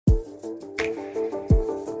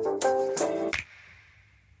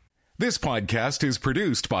This podcast is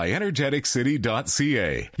produced by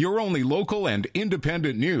energeticcity.ca, your only local and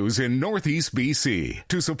independent news in Northeast BC.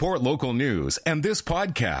 To support local news and this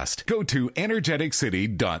podcast, go to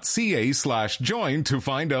energeticcity.ca/join to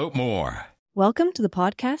find out more. Welcome to the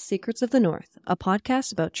podcast Secrets of the North, a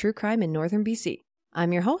podcast about true crime in northern BC.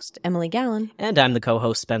 I'm your host, Emily Gallen. And I'm the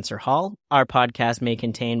co-host, Spencer Hall. Our podcast may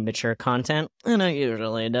contain mature content, and it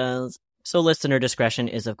usually does. So listener discretion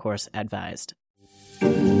is, of course, advised.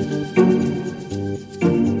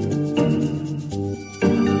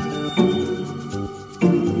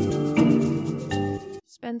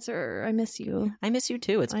 Spencer, I miss you. I miss you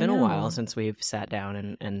too. It's been a while since we've sat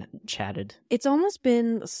down and chatted. It's almost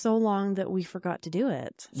been so long that we forgot to do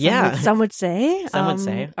it. Some would say. Some would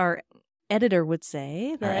say. Our editor would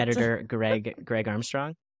say. Our editor, Greg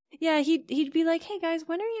Armstrong. Yeah, he'd be like, "Hey guys,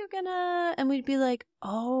 when are you gonna?" And we'd be like,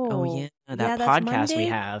 "Oh, yeah, that podcast we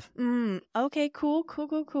have." Okay,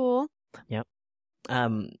 cool. Yep.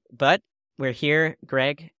 But we're here,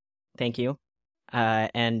 Greg. Thank you. We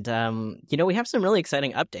have some really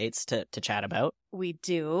exciting updates to chat about. We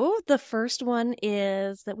do. The first one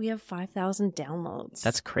is that we have 5,000 downloads.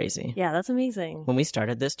 That's crazy. Yeah, that's amazing. When we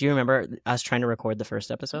started this, do you remember us trying to record the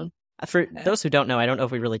first episode? For those who don't know, I don't know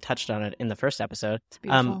if we really touched on it in the first episode. It's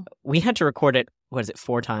beautiful. We had to record it,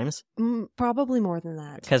 4 times? Probably more than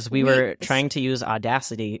that. Because we were trying to use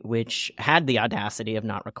Audacity, which had the audacity of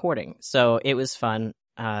not recording. So it was fun.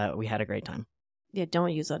 We had a great time. Yeah,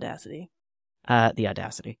 don't use Audacity. The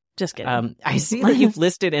Audacity. Just kidding. I see that you've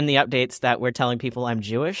listed in the updates that we're telling people I'm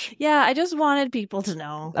Jewish. Yeah, I just wanted people to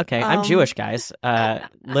know. Okay, I'm Jewish, guys.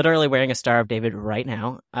 Literally wearing a Star of David right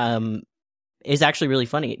now. It's actually really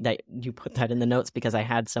funny that you put that in the notes because I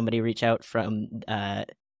had somebody reach out from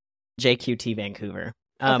JQT Vancouver.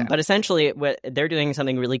 Okay. But essentially, they're doing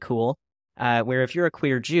something really cool where if you're a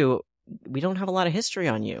queer Jew, we don't have a lot of history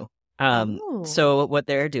on you. So what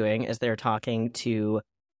they're doing is they're talking to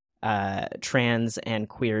trans and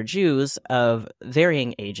queer Jews of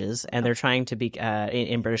varying ages, and they're trying to be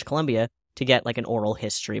in British Columbia to get like an oral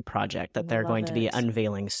history project that they're going to be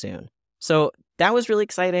unveiling soon. So that was really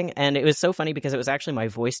exciting, and it was so funny because it was actually my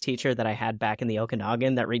voice teacher that I had back in the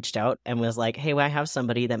Okanagan that reached out and was like, "Hey, I have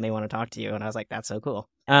somebody that may want to talk to you," and I was like, "That's so cool."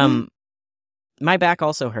 My back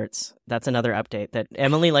also hurts. That's another update that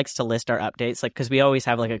Emily likes to list our updates, like because we always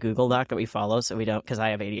have like a Google Doc that we follow, so we don't, because I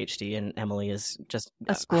have ADHD and Emily is just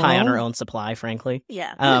high on her own supply, frankly.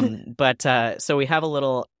 Yeah. So we have a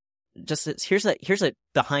little. Here's a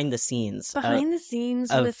behind the scenes.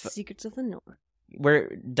 With Secrets of the North.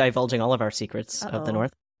 We're divulging all of our secrets of the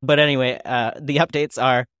North. But anyway, the updates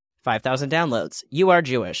are 5,000 downloads. You are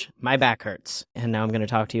Jewish. My back hurts. And now I'm going to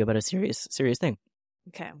talk to you about a serious thing.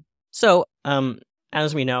 Okay. So,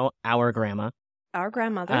 as we know, our grandmother,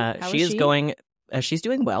 she's doing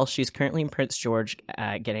well. She's currently in Prince George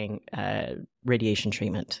getting radiation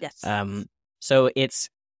treatment. Yes. So she's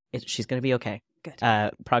going to be okay. Good.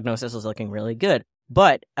 Prognosis is looking really good.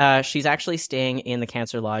 But she's actually staying in the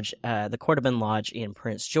Cancer Lodge, the Cordoban Lodge in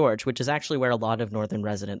Prince George, which is actually where a lot of northern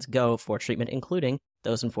residents go for treatment, including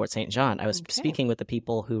those in Fort St. John. I was speaking with the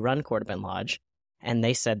people who run Cordoban Lodge, and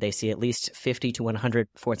they said they see at least 50 to 100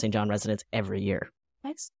 Fort St. John residents every year.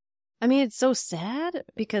 It's so sad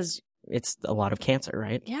because it's a lot of cancer,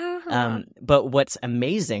 right? Yeah. But what's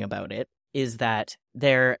amazing about it is that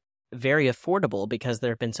they're very affordable because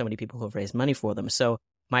there have been so many people who have raised money for them. So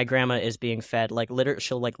my grandma is being fed, like, literally,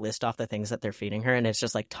 she'll, like, list off the things that they're feeding her, and it's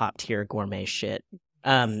just, like, top-tier gourmet shit.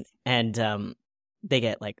 They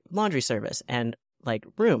get, like, laundry service and, like,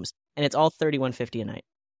 rooms, and it's all $31.50 a night.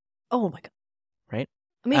 Oh, my God. Right?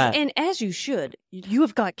 And as you should. You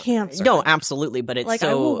have got cancer. No, absolutely, but it's like,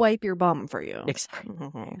 I will wipe your bum for you.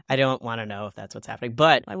 I don't want to know if that's what's happening,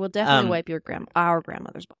 but I will definitely wipe our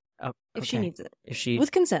grandmother's bum. Oh, if she needs it. If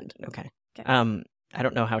with consent. Okay. I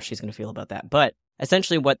don't know how she's going to feel about that, but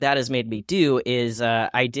essentially what that has made me do is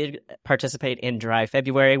I did participate in Dry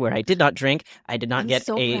February where I did not drink. I did not get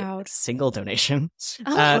a single donation,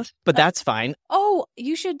 but that's fine. Oh,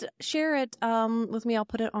 you should share it with me. I'll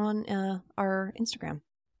put it on our Instagram.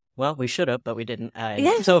 Well, we should have, but we didn't.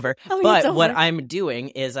 It's over. But what I'm doing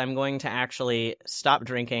is I'm going to actually stop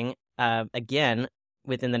drinking again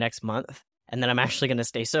within the next month. And then I'm actually going to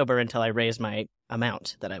stay sober until I raise my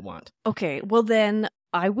amount that I want. Okay. Well, then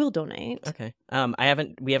I will donate. Okay.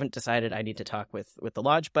 We haven't decided. I need to talk with the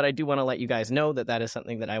lodge, but I do want to let you guys know that is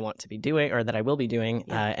something that I want to be doing, or that I will be doing,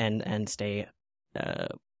 and stay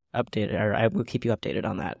updated, or I will keep you updated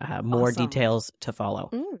on that. More details to follow.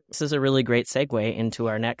 This is a really great segue into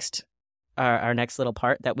our next little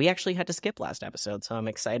part that we actually had to skip last episode, so I'm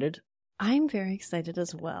excited. I'm very excited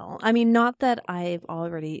as well. I mean, not that I've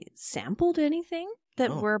already sampled anything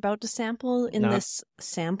that we're about to sample in this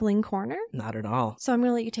sampling corner. Not at all. So I'm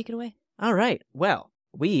going to let you take it away. All right. Well,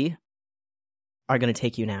 we are going to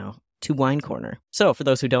take you now to Wine Corner. So for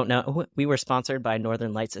those who don't know, we were sponsored by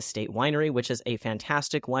Northern Lights Estate Winery, which is a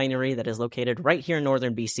fantastic winery that is located right here in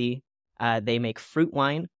northern BC. They make fruit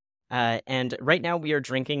wine. And right now we are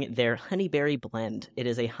drinking their honeyberry blend. It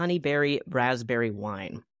is a honeyberry raspberry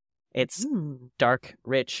wine. It's dark,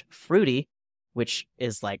 rich, fruity, which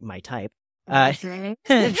is like my type. Honeyberry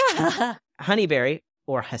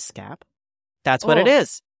or haskap. That's what it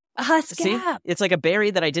is. Haskap. See? It's like a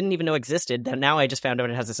berry that I didn't even know existed. That now I just found out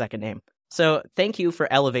it has a second name. So thank you for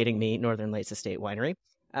elevating me, Northern Lights Estate Winery.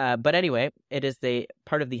 But anyway, it is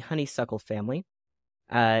part of the honeysuckle family.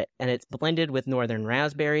 And it's blended with northern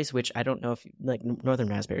raspberries, which I don't know if northern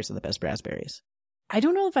raspberries are the best raspberries. I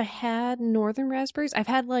don't know if I had northern raspberries. I've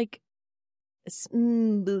had like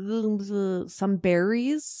some berries.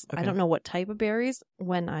 Okay. I don't know what type of berries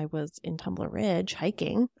when I was in Tumbler Ridge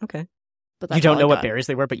hiking. Okay. But you don't know what berries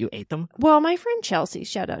they were, but you ate them? Well, my friend Chelsea,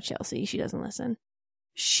 shout out Chelsea, she doesn't listen.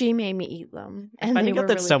 She made me eat them. And I think that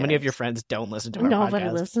really so good. Many of your friends don't listen to our podcast. Nobody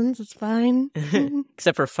listens. It's fine.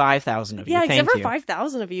 Except for 5,000 of you. Yeah, Thank except for you.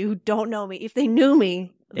 5,000 of you who don't know me. If they knew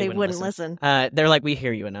me, they wouldn't listen. They're like, we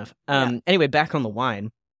hear you enough. Anyway, back on the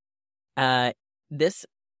wine. This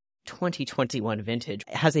 2021 vintage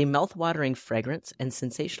has a mouth-watering fragrance and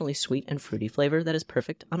sensationally sweet and fruity flavor that is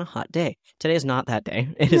perfect on a hot day. Today is not that day.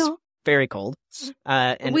 It is very cold.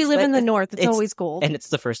 And we live in the north. It's always cold. And it's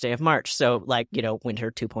the first day of March. So,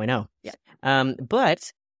 winter 2.0. Yeah.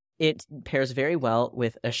 But it pairs very well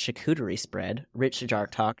with a charcuterie spread, rich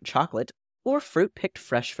dark chocolate, or fruit picked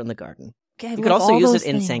fresh from the garden. Okay, you could also use it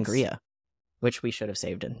in sangria, which we should have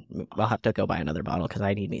saved. And I'll have to go buy another bottle because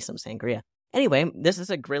I need me some sangria. Anyway, this is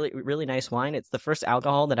a really, really nice wine. It's the first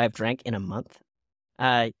alcohol that I've drank in a month.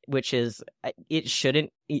 Which is,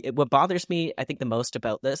 what bothers me, I think, the most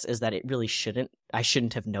about this is that I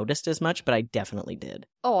shouldn't have noticed as much, but I definitely did.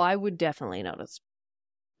 Oh, I would definitely notice,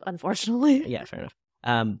 unfortunately. Yeah, fair enough.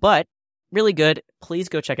 But really good. Please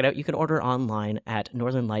go check it out. You can order online at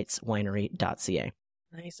northernlightswinery.ca.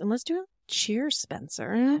 Nice. And let's do a cheers,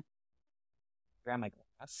 Spencer. Grab my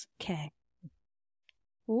glass. Okay.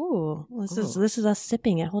 Ooh, this is us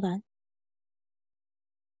sipping it. Hold on.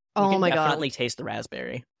 Oh my god! Definitely taste the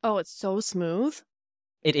raspberry. Oh, it's so smooth.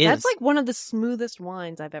 It is. That's like one of the smoothest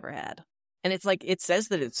wines I've ever had. And it's like, it says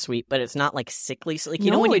that it's sweet, but it's not like sickly. Like,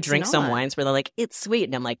 you know when you drink some wines where they're like, it's sweet,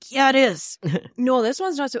 and I'm like, yeah, it is. No, this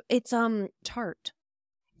one's not so. It's tart.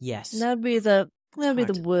 Yes. That'd be the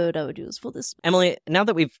word I would use for this. Emily, now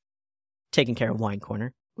that we've taken care of Wine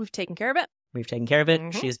Corner, we've taken care of it.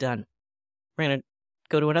 Mm-hmm. She's done. We're gonna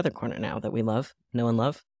go to another corner now that we love, know and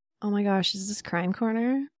love. Oh my gosh, is this Crime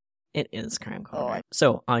Corner? It is Crime Corner.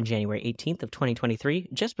 So, on January 18th of 2023,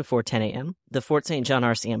 just before 10 a.m., the Fort St. John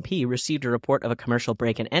RCMP received a report of a commercial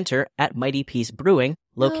break-and-enter at Mighty Peace Brewing,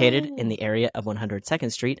 located in the area of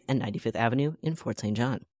 102nd Street and 95th Avenue in Fort St.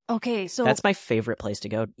 John. Okay, so... That's my favorite place to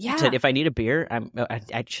go. Yeah. If I need a beer,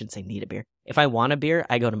 I shouldn't say need a beer. If I want a beer,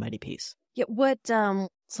 I go to Mighty Peace. Yeah, what some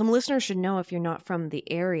listeners should know if you're not from the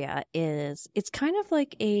area is it's kind of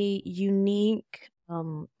like a unique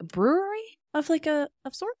brewery of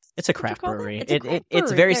sorts. It's a craft brewery.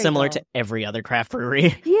 It's very similar to every other craft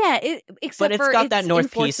brewery. Yeah, except it's got that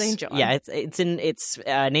North Peace. St. John. Yeah, it's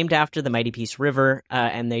named after the Mighty Peace River,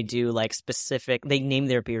 and they do they name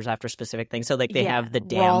their beers after specific things. So they have the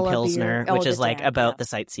Dam Pilsner, which is about the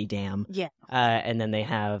Site C Dam. Yeah, and then they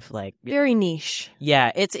have very niche.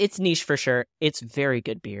 Yeah, it's niche for sure. It's very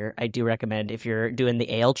good beer. I do recommend if you're doing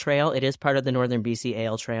the ale trail. It is part of the Northern BC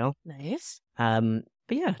Ale Trail. Nice.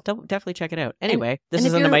 But yeah, definitely check it out. Anyway, this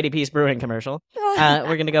isn't the Mighty Peace Brewing commercial.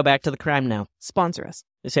 We're going to go back to the crime now. Sponsor us.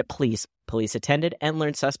 Police attended and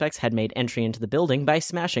learned suspects had made entry into the building by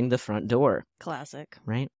smashing the front door. Classic.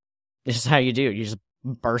 Right? This is how you do it. You just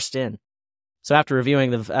burst in. So after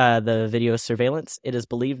reviewing the video surveillance, it is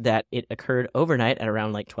believed that it occurred overnight at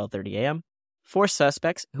around 12:30 a.m. 4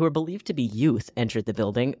 suspects, who are believed to be youth, entered the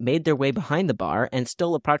building, made their way behind the bar, and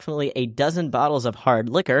stole approximately a dozen bottles of hard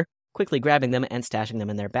liquor, quickly grabbing them and stashing them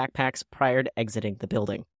in their backpacks prior to exiting the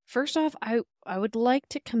building. First off, I would like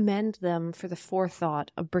to commend them for the forethought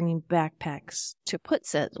of bringing backpacks to put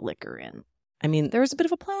said liquor in. I mean, there was a bit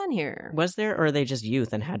of a plan here. Was there, or are they just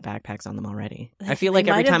youth and had backpacks on them already? I feel like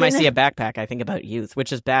every time I see a backpack, I think about youth,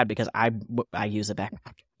 which is bad because I use a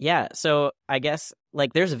backpack. Yeah, so I guess,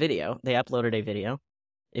 there's a video. They uploaded a video.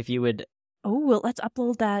 If you would... Oh, well, let's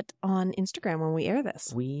upload that on Instagram when we air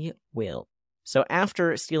this. We will. So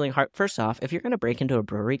after stealing first off, if you're going to break into a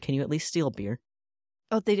brewery, can you at least steal beer?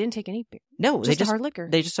 Oh, they didn't take any beer. No, just the hard liquor.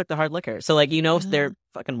 They just took the hard liquor. So, like, if they're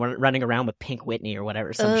fucking running around with Pink Whitney or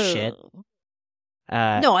whatever, some shit.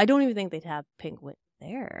 No, I don't even think they'd have Pink Whitney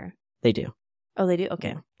there. They do. Oh, they do?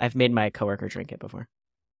 Okay. Yeah. I've made my coworker drink it before.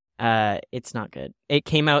 It's not good.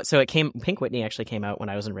 Pink Whitney actually came out when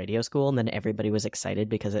I was in radio school, and then everybody was excited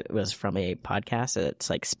because it was from a podcast.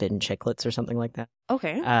 It's like Spin Chiclets or something like that.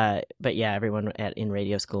 Okay. But yeah, everyone in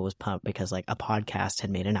radio school was pumped because like a podcast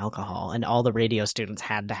had made an alcohol, and all the radio students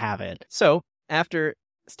had to have it. So after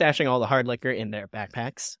stashing all the hard liquor in their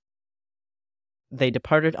backpacks, they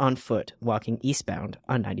departed on foot, walking eastbound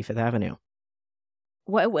on 95th Avenue.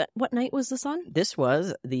 What night was this on? This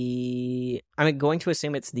was I'm going to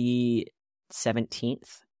assume it's the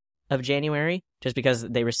 17th of January, just because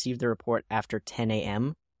they received the report after 10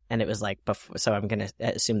 a.m. and it was like before, so I'm going to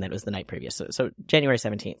assume that it was the night previous. So January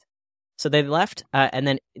 17th. So they left, and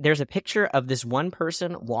then there's a picture of this one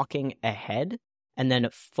person walking ahead, and then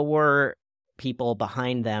 4 people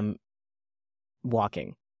behind them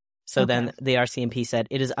walking. So then the RCMP said,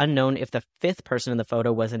 it is unknown if the 5th person in the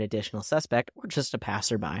photo was an additional suspect or just a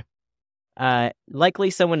passerby. Likely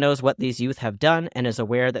someone knows what these youth have done and is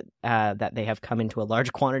aware that they have come into a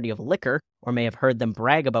large quantity of liquor, or may have heard them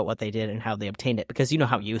brag about what they did and how they obtained it, because you know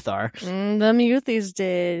how youth are. Them youth these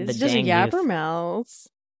days. The just dang yabbermouths.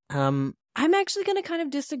 I'm actually going to kind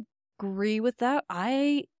of disagree with that.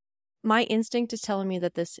 My instinct is telling me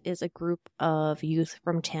that this is a group of youth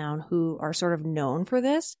from town who are sort of known for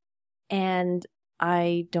this. And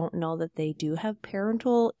I don't know that they do have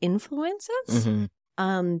parental influences.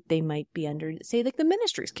 Mm-hmm. They might be under, say, like the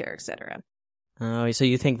ministry's care, etc. Oh, so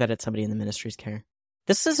you think that it's somebody in the ministry's care?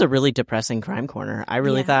 This is a really depressing crime corner. I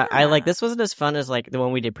really thought this wasn't as fun as like the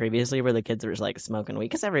one we did previously, where the kids were like smoking weed,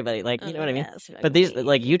 because everybody you know what I mean. But these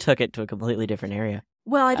you took it to a completely different area.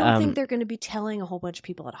 Well, I don't think they're going to be telling a whole bunch of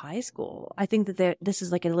people at high school. I think that this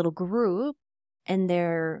is like a little group, and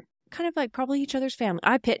they're kind of like probably each other's family.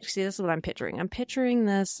 See, this is what I'm picturing. I'm picturing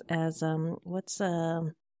this as what's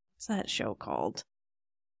that show called?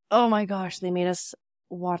 Oh my gosh, they made us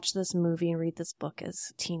watch this movie and read this book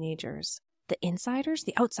as teenagers. The Insiders?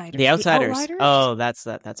 The Outsiders? The Outsiders. Outsiders? Oh, that's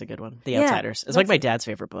a good one. The Outsiders. It's like my dad's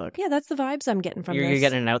favorite book. Yeah, that's the vibes I'm getting from this. You're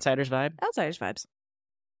getting an Outsiders vibe? Outsiders vibes.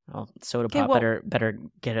 Oh, Soda Pop better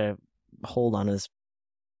get a hold on his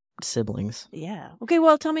siblings. Yeah. Okay,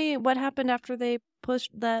 well, tell me what happened after they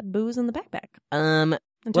pushed that booze in the backpack.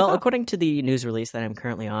 Well, according to the news release that I'm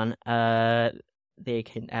currently on,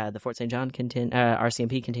 the Fort St. John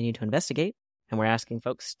RCMP continued to investigate, and we're asking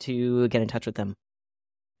folks to get in touch with them,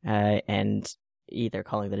 and either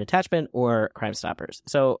calling the detachment or Crime Stoppers.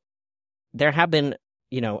 So there have been,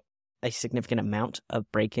 a significant amount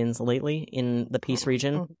of break-ins lately in the Peace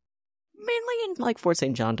region, mainly in like Fort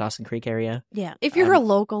St. John, Dawson Creek area. Yeah. If you're a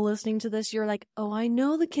local listening to this, you're like, oh, I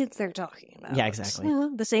know the kids they're talking about. Yeah, exactly.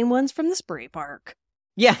 The same ones from the spray park.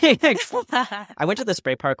 Yeah. I went to the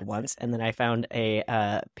spray park once, and then I found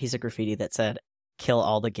a piece of graffiti that said, kill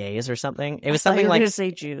all the gays or something. It was something like... going to say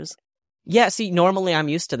Jews. Yeah, see, normally I'm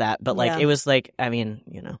used to that, but it was like, I mean,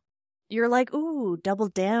 You're like, ooh, double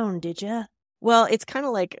down, did ya? Well, it's kind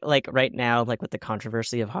of like right now, like with the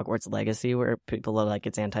controversy of Hogwarts Legacy, where people are like,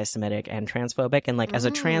 it's anti-Semitic and transphobic, and like as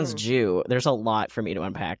a trans Jew, there's a lot for me to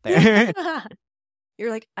unpack there.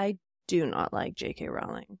 You're like, I do not like J.K.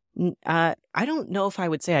 Rowling. I don't know if I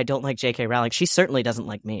would say I don't like J.K. Rowling. She certainly doesn't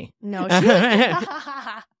like me. No,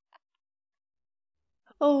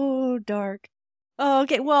 Oh, dark. Oh,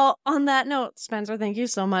 okay. Well, on that note, Spencer, thank you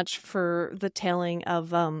so much for the telling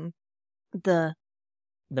of the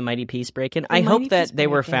Mighty Peace break-in. I hope that they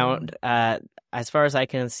were found, as far as I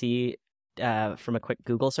can see from a quick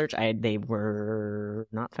Google search, they were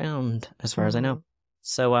not found, as far as I know.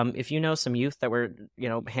 So if you know some youth that were,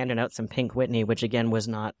 handing out some Pink Whitney, which again was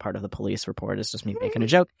not part of the police report, it's just me making a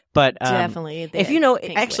joke. But definitely, if you know,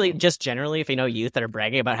 actually, just generally, if you know youth that are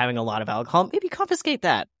bragging about having a lot of alcohol, maybe confiscate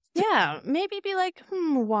that. Yeah, maybe be like,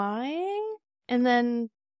 why? And then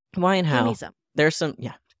why and how? Give me some. There's some,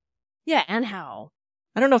 yeah, and how?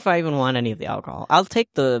 I don't know if I even want any of the alcohol. I'll take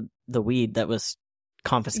the weed that was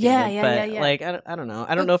confiscated. Yeah. Like, I don't know.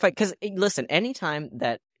 I don't know if because listen, anytime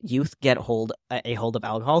that youth get a hold of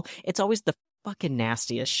alcohol, it's always the fucking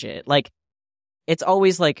nastiest shit. Like, it's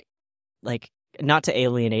always like not to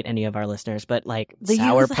alienate any of our listeners, but like the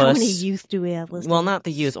sourpuss. Youth, how many youth do we have listening? Well, not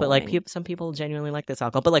the youth, but like some people genuinely like this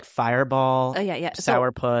alcohol. But like Fireball, yeah,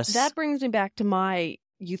 sourpuss. So that brings me back to my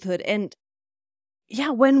youthhood, and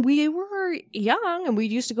Yeah, when we were young and we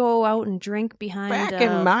used to go out and drink behind... Back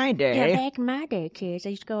in my day. Yeah, back in my day, kids.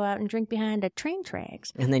 I used to go out and drink behind the train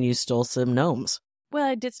tracks. And then you stole some gnomes. Well,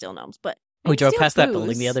 I did steal gnomes, but... We drove past booze. that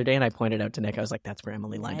building the other day, and I pointed out to Nick, I was like, that's where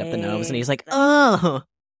Emily lined up the gnomes. And he's like, oh.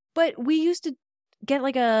 But we used to get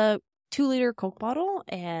like a 2-liter Coke bottle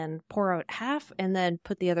and pour out half and then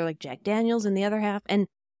put the other like Jack Daniels in the other half. And,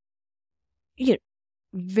 you know,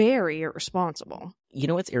 very irresponsible. You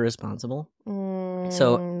know what's irresponsible?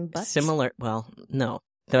 Butts? Similar, well, no.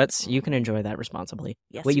 You can enjoy that responsibly.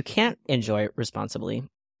 Yes. What you can't enjoy responsibly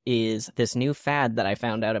is this new fad that I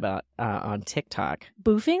found out about on TikTok.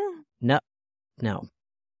 Boofing? No.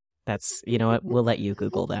 That's, you know what? We'll let you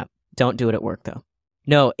Google that. Don't do it at work, though.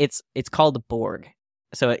 No, it's called Borg.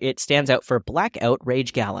 So it stands out for Black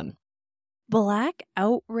Outrage Gallon. Black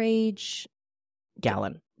Outrage...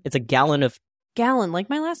 Gallon. It's a gallon of... Gallon, like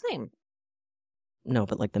my last name. No,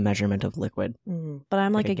 but like the measurement of liquid. But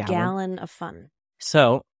I'm like a gallon of fun.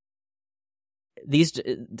 So,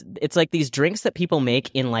 it's like these drinks that people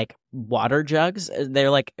make in like water jugs.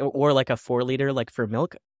 They're like, or like a 4-liter, like for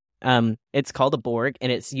milk. It's called a Borg,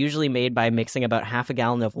 and it's usually made by mixing about half a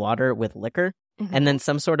gallon of water with liquor, and then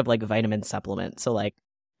some sort of like vitamin supplement. So like,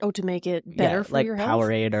 to make it better for like your health?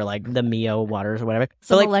 Powerade or like the Mio waters or whatever.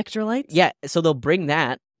 Some like, electrolytes? Yeah, so they'll bring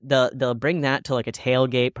that. They'll bring that to like a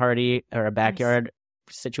tailgate party or a backyard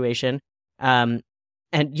situation. And,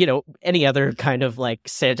 you know, any other kind of like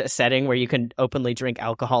setting where you can openly drink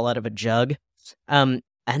alcohol out of a jug. And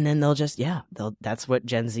then they'll just, that's what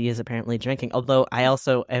Gen Z is apparently drinking. Although I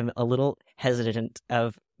also am a little hesitant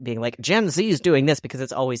of being like, Gen Z is doing this, because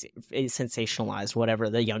it's always sensationalized whatever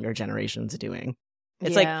the younger generation's doing.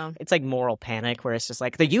 It's like moral panic, where it's just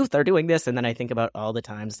like the youth are doing this, and then I think about all the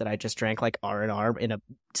times that I just drank like R&R in a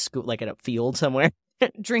school, like in a field somewhere.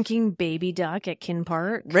 Drinking Baby Duck at Kin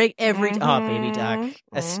Park. Right, Baby Duck,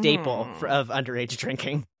 a staple of underage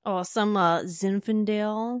drinking. Oh, some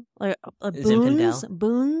Zinfandel, like Boons.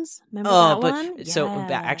 Remember that one? So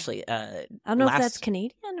actually, I don't know if that's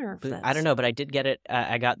Canadian or if that's... I don't know, but I did get it.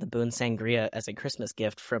 I got the Boone Sangria as a Christmas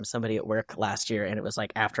gift from somebody at work last year, and it was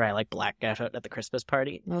like after I like blacked out at the Christmas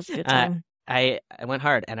party. That was a good time. I went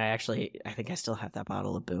hard, and I think I still have that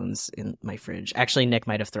bottle of Boone's in my fridge. Actually, Nick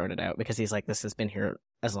might have thrown it out because he's like, this has been here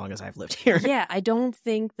as long as I've lived here. Yeah, I don't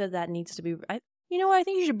think that needs to be... you know what? I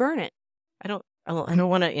think you should burn it. I don't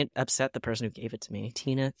want to upset the person who gave it to me.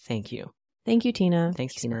 Tina, thank you. Thank you, Tina.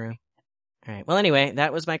 Thanks, Tina. All right. Well, anyway,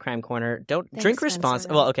 that was my crime corner. Drink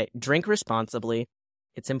responsibly. Well, okay. Drink responsibly.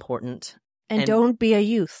 It's important. And don't be a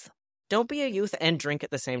youth. Don't be a youth and drink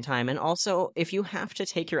at the same time. And also, if you have to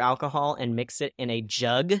take your alcohol and mix it in a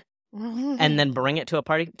jug and then bring it to a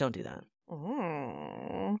party, don't do that.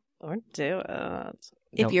 Don't do it.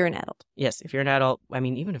 If you're an adult. Yes, if you're an adult. I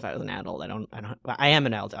mean, even if I was an adult, I am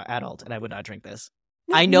an adult, and I would not drink this.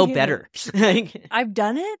 I know better. I've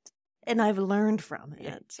done it, and I've learned from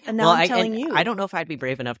it. And now I'm telling you. I don't know if I'd be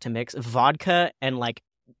brave enough to mix vodka and like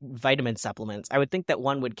vitamin supplements. I would think that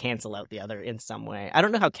one would cancel out the other in some way. I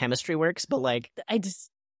don't know how chemistry works, but like... I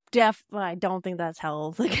don't think that's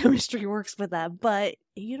how the chemistry works with that, but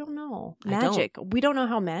you don't know. Magic. We don't know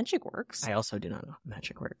how magic works. I also do not know how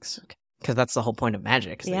magic works. Okay. Because that's the whole point of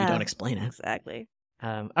magic, is that you don't explain it. Exactly.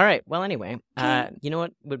 All right. Well, anyway, you know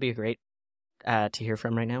what would be great to hear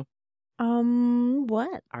from right now?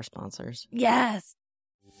 What? Our sponsors. Yes.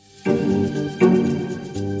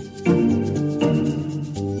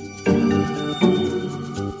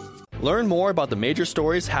 Learn more about the major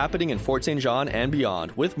stories happening in Fort St. John and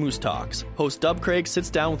beyond with Moose Talks. Host Dub Craig sits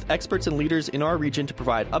down with experts and leaders in our region to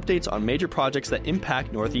provide updates on major projects that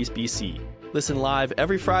impact Northeast BC. Listen live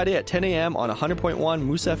every Friday at 10 a.m. on 100.1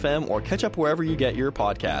 Moose FM or catch up wherever you get your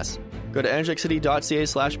podcasts. Go to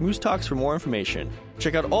njexcity.ca/Moose Talks for more information.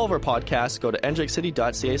 Check out all of our podcasts. Go to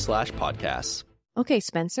njexcity.ca/podcasts. Okay,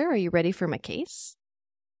 Spencer, are you ready for my case?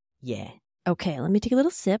 Yeah. Okay, let me take a little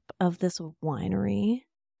sip of this winery.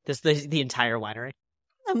 The entire winery?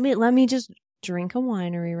 Let me just drink a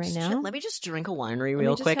winery right now. Let me just drink a winery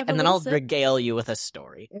real quick, and then I'll regale you with a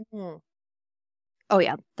story. Mm-hmm. Oh,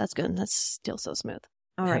 yeah, that's good. That's still so smooth.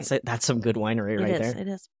 All right. That's some good winery right there. It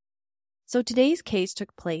is. So today's case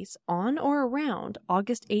took place on or around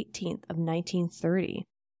August 18th of 1930,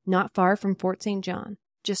 not far from Fort St. John,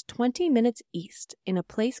 just 20 minutes east in a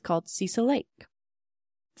place called Cecil Lake.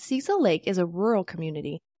 Cecil Lake is a rural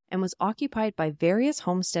community and was occupied by various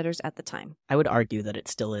homesteaders at the time. I would argue that it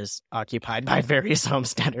still is occupied by various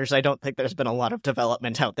homesteaders. I don't think there's been a lot of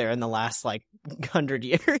development out there in the last, 100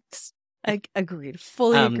 years. Agreed.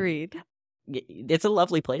 Fully agreed. It's a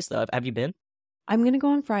lovely place, though. Have you been? I'm going to go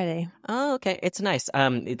on Friday. Oh, okay. It's nice.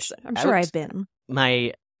 I'm sure I've been.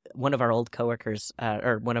 one of our old coworkers,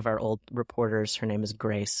 or one of our old reporters, her name is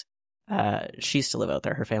Grace. She used to live out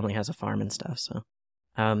there. Her family has a farm and stuff. So,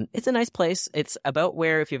 it's a nice place. It's about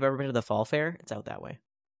where, if you've ever been to the fall fair, it's out that way.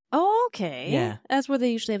 Oh, okay. Yeah. That's where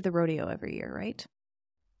they usually have the rodeo every year, right?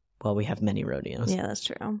 Well, we have many rodeos. Yeah, that's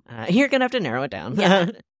true. You're going to have to narrow it down.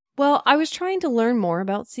 Yeah. Well, I was trying to learn more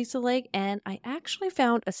about Cecil Lake, and I actually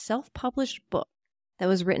found a self-published book that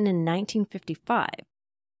was written in 1955.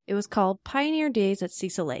 It was called Pioneer Days at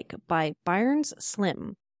Cecil Lake by Bridal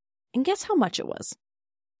Slayings. And guess how much it was?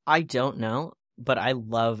 I don't know, but I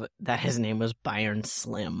love that his name was Byron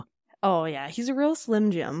Slim. Oh, yeah. He's a real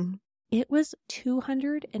Slim Jim. It was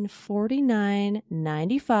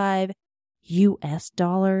 $249.95 US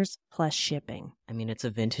plus shipping. I mean, it's a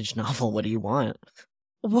vintage novel. What do you want?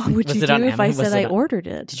 What would you do if I said I ordered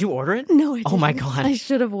it? Did you order it? No, I didn't. Oh my God. I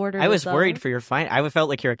should have ordered it. I was worried for your fine. I felt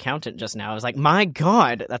like your accountant just now. I was like, my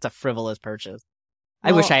God, that's a frivolous purchase.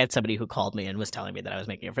 I wish I had somebody who called me and was telling me that I was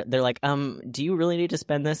making it. They're like, do you really need to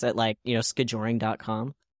spend this at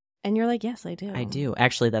skijoring.com? And you're like, yes, I do. I do.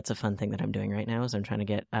 Actually, that's a fun thing that I'm doing right now is I'm trying to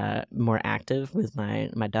get more active with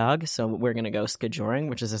my dog. So we're going to go skijoring,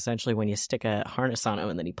 which is essentially when you stick a harness on him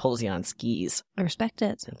and then he pulls you on skis. I respect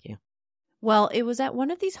it. Thank you. Well, it was at one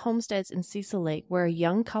of these homesteads in Cecil Lake where a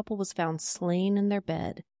young couple was found slain in their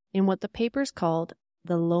bed in what the papers called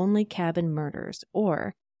the Lonely Cabin Murders,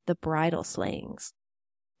 or the Bridal Slayings.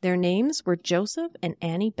 Their names were Joseph and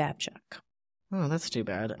Annie Babchuk. Oh, that's too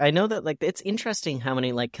bad. I know that, it's interesting how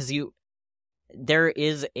many, because there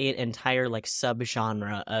is an entire,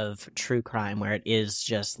 subgenre of true crime where it is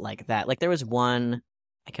just like that. There was one,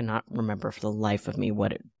 I cannot remember for the life of me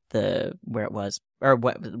where it was, or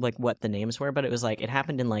what the names were, but it was it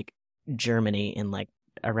happened in Germany in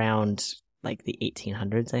around the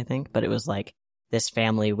 1800s, I think. But it was this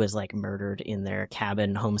family was murdered in their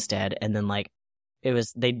cabin homestead, and then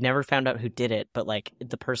they'd never found out who did it, but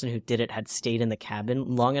the person who did it had stayed in the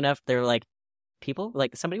cabin long enough. They're people,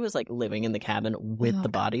 somebody was living in the cabin with the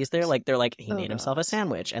bodies there. He made himself a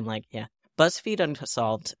sandwich, and yeah. BuzzFeed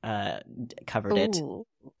Unsolved covered it.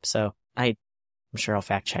 So I'm sure I'll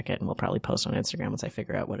fact check it, and we'll probably post on Instagram once I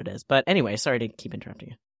figure out what it is. But anyway, sorry to keep interrupting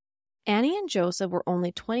you. Annie and Joseph were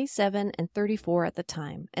only 27 and 34 at the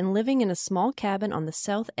time, and living in a small cabin on the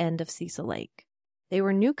south end of Cecil Lake. They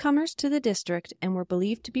were newcomers to the district and were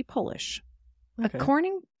believed to be Polish. Okay.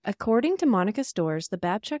 According to Monica Stores, the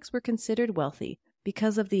Babchuks were considered wealthy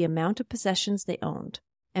because of the amount of possessions they owned,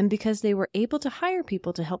 and because they were able to hire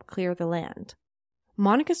people to help clear the land.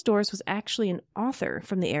 Monica Stores was actually an author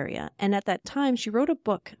from the area, and at that time she wrote a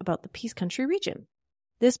book about the Peace Country region.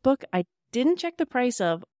 This book I didn't check the price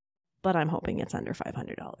of, but I'm hoping it's under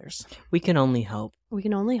 $500. We can only hope. We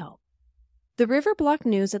can only hope. The River Block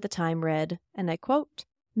News at the time read, and I quote,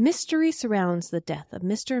 "Mystery surrounds the death of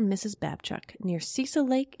Mr. and Mrs. Babchuk near Cecil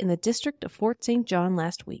Lake in the district of Fort St. John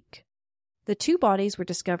last week. The two bodies were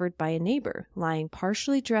discovered by a neighbor lying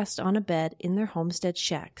partially dressed on a bed in their homestead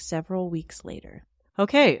shack several weeks later."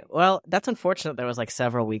 Okay, well, that's unfortunate that it was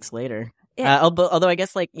several weeks later. Yeah. Although I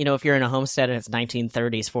guess if you're in a homestead and it's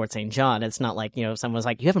 1930s Fort St. John, it's not someone's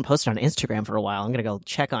you haven't posted on Instagram for a while. I'm going to go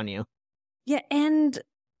check on you. Yeah, and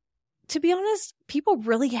to be honest, people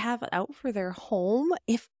really have it out for their home.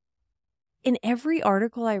 If in every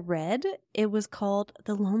article I read, it was called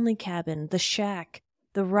the lonely cabin, the shack,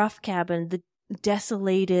 the rough cabin, the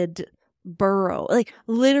desolated burrow.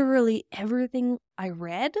 Literally everything I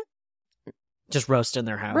read. Just roasted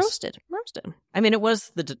their house. Roasted. I mean, it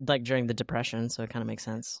was during the Depression, so it kind of makes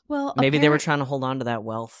sense. Well, maybe they were trying to hold on to that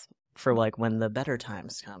wealth for when the better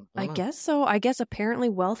times come. I guess so. I guess apparently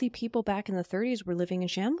wealthy people back in the 30s were living in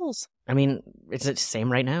shambles. I mean, it's the same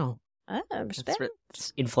right now. It's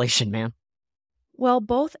inflation, man. Well,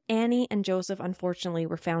 both Annie and Joseph, unfortunately,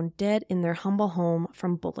 were found dead in their humble home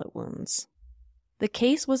from bullet wounds. The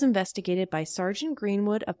case was investigated by Sergeant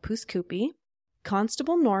Greenwood of Puskupi,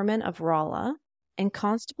 Constable Norman of Rolla, and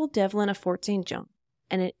Constable Devlin of Fort St. John,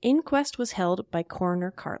 and an inquest was held by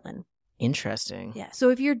Coroner Carlin. Interesting. Yeah, so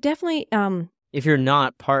if you're definitely... if you're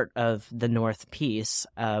not part of the North Peace,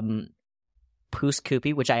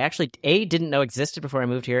 Puskupi, which I actually, A, didn't know existed before I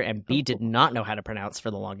moved here, and B, did not know how to pronounce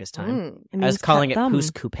for the longest time. I was calling it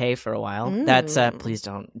Puskupe for a while. That's, please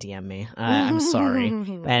don't DM me. I'm sorry.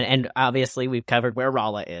 And obviously we've covered where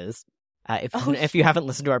Rolla is. If you haven't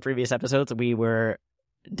listened to our previous episodes, we were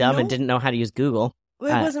dumb and didn't know how to use Google. It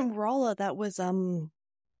wasn't Rolla. That was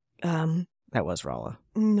that was Rolla.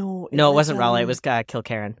 No, it wasn't Rolla. It was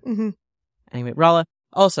Kilkerran. Mm-hmm. Anyway, Rolla,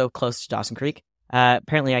 also close to Dawson Creek.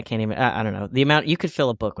 Apparently, I can't even. I don't know the amount. You could fill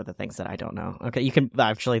a book with the things that I don't know. Okay, you can.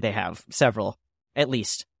 Actually, they have several, at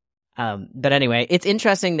least. But anyway, it's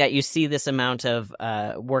interesting that you see this amount of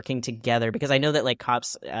working together, because I know that like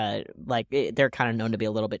cops, they're kind of known to be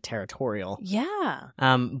a little bit territorial. Yeah.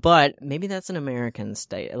 But maybe that's an American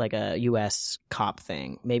state, like a U.S. cop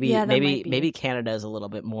thing. Maybe Canada is a little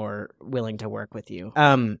bit more willing to work with you.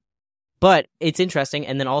 But it's interesting.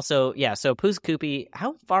 And then also, so Pooskoopi,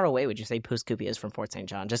 how far away would you say Pooskoopi is from Fort St.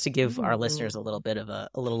 John? Just to give our listeners a little bit of a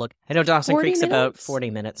little look. I know Dawson Creek's about 40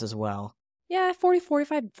 minutes as well. Yeah,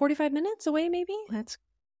 45 minutes away, maybe.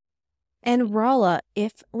 And Rolla,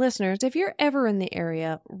 if you're ever in the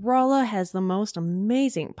area, Rolla has the most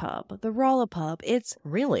amazing pub. The Rolla Pub. It's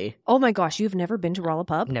really, oh my gosh, you've never been to Rolla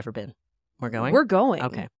Pub? Never been. We're going.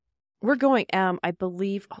 Okay, we're going. I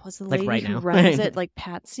believe was the lady right who now. runs it, like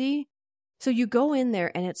Patsy. So you go in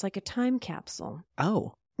there, and it's like a time capsule.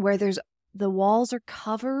 Oh, where the walls are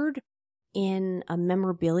covered in a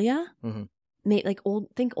memorabilia. Mm-hmm. Like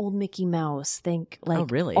old Mickey Mouse. Think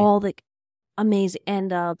like really? all the amazing.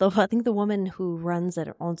 And I think the woman who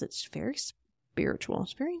owns it's very spiritual.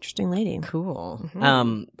 It's a very interesting lady. Cool.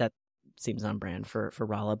 Mm-hmm. That seems on brand for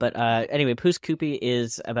Rolla. But anyway, Pooskoopi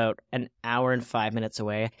is about an hour and 5 minutes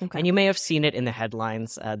away. Okay. And you may have seen it in the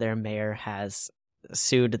headlines. Their mayor has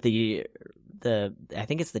sued the I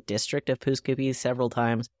think it's the district of Pooskoopi several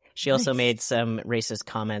times. She also made some racist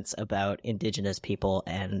comments about Indigenous people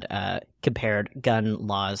and compared gun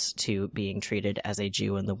laws to being treated as a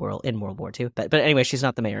Jew in World War II. But anyway, she's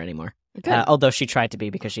not the mayor anymore. Although she tried to be,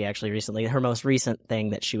 because she actually recently, her most recent thing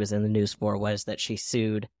that she was in the news for was that she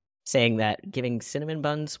sued, saying that giving cinnamon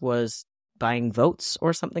buns was buying votes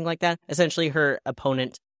or something like that. Essentially, her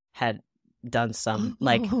opponent had done some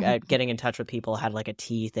getting in touch with people, had like a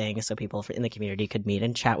tea thing so people in the community could meet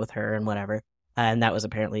and chat with her and whatever. And that was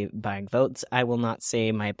apparently buying votes. I will not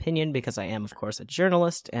say my opinion because I am, of course, a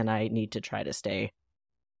journalist and I need to try to stay,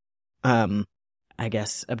 I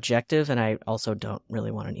guess, objective. And I also don't really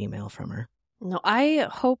want an email from her. No, I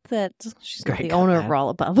hope that she's Great, the owner of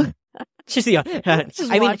Rolla Pub. She's the owner.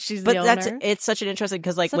 She's but the that's owner. It's such an interesting,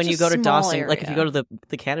 because like Such when a you go to small Dawson, like if area. you go to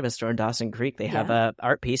the cannabis store in Dawson Creek, they have a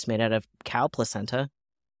art piece made out of cow placenta.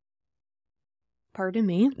 Pardon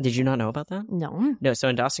me? Did you not know about that? No. No, so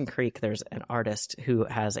in Dawson Creek, there's an artist who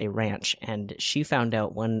has a ranch, and she found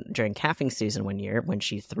out during calving season one year, when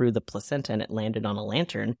she threw the placenta and it landed on a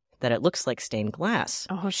lantern, that it looks like stained glass.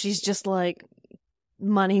 Oh, she's just like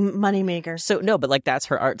money maker. So no, but like that's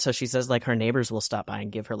her art. So she says like her neighbors will stop by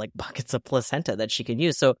and give her like buckets of placenta that she can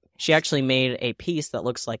use. So she actually made a piece that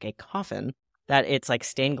looks like a coffin, that it's like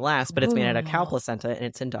stained glass, but it's made out of cow placenta, and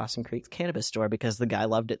it's in Dawson Creek's cannabis store because the guy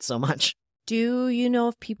loved it so much. Do you know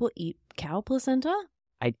if people eat cow placenta?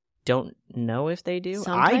 I don't know if they do.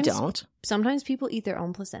 Sometimes, I don't. Sometimes people eat their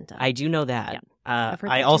own placenta. I do know that. Yeah. I've heard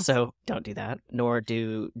I that also don't do that, nor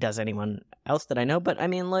does anyone else that I know. But I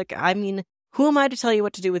mean, who am I to tell you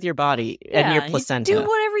what to do with your body and your placenta? Do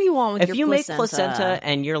whatever you want with if your you placenta. make placenta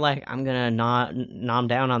and you're like, I'm gonna nom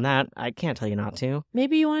down on that, I can't tell you not to.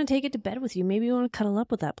 Maybe you want to take it to bed with you. Maybe you want to cuddle up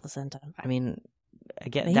with that placenta. I mean,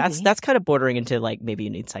 again, Maybe. that's kind of bordering into like maybe you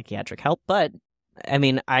need psychiatric help. But I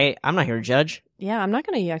mean, I'm not here to judge. Yeah, I'm not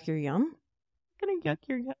going to yuck your yum. Yum.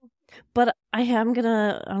 But I am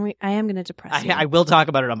gonna depress you. I will talk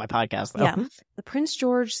about it on my podcast, though. Yeah. The Prince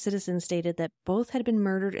George citizen stated that both had been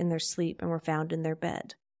murdered in their sleep and were found in their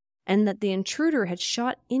bed, and that the intruder had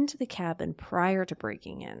shot into the cabin prior to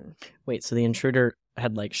breaking in. Wait, so the intruder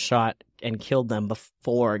had like shot and killed them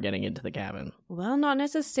before getting into the cabin? Well, not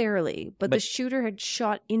necessarily, but the shooter had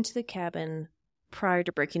shot into the cabin prior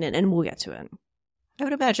to breaking in, and we'll get to it. I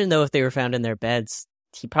would imagine, though, if they were found in their beds,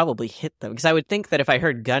 he probably hit them. Because I would think that if I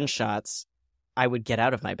heard gunshots, I would get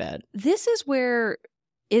out of my bed. This is where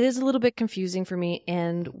it is a little bit confusing for me.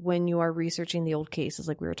 And when you are researching the old cases,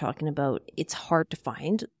 like we were talking about, it's hard to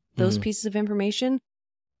find those pieces of information.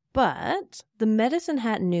 But the Medicine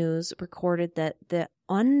Hat News recorded that the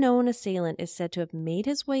unknown assailant is said to have made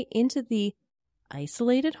his way into the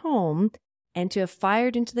isolated home and to have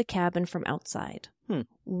fired into the cabin from outside.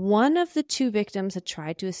 One of the two victims had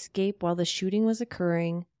tried to escape while the shooting was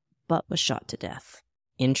occurring, but was shot to death.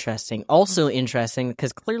 Interesting. Also interesting,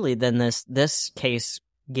 because clearly then this case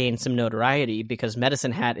gained some notoriety because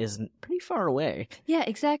Medicine Hat is pretty far away. Yeah,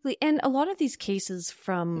 exactly. And a lot of these cases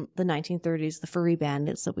from the 1930s, the furry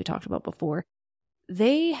bandits that we talked about before,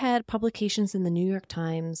 they had publications in the New York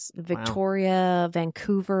Times, Victoria,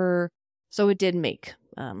 Vancouver. So it did make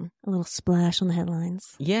a little splash on the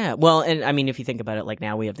headlines. Yeah, well, and I mean, if you think about it, like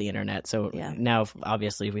now we have the internet, so Yeah. now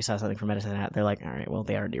obviously if we saw something from Medicine Hat, they're like, all right, well,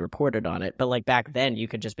 they already reported on it. But like back then, you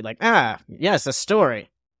could just be like, yes, a story.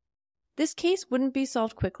 This case wouldn't be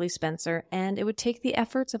solved quickly, Spencer, and it would take the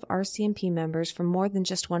efforts of RCMP members from more than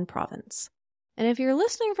just one province. And if you're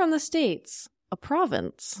listening from the States, a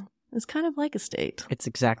province is kind of like a state. It's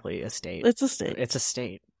exactly a state. It's a state. It's a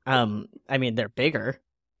state. I mean, they're bigger.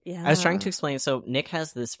 Yeah. I was trying to explain. So Nick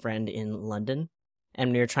has this friend in London,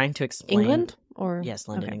 and we were trying to explain. England? Or Yes,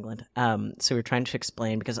 London, okay. England. So we were trying to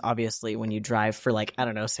explain, because obviously when you drive for like, I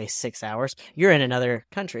don't know, say 6 hours, you're in another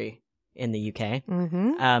country in the UK.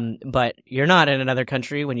 Mm-hmm. But you're not in another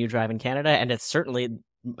country when you drive in Canada, and it's certainly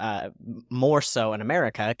more so in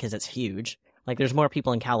America because it's huge. Like, there's more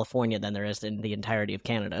people in California than there is in the entirety of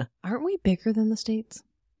Canada. Aren't we bigger than the States?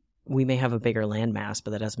 We may have a bigger landmass,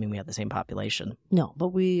 but that doesn't mean we have the same population. No, but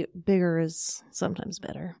bigger is sometimes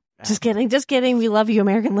better. Just kidding. Just kidding. We love you,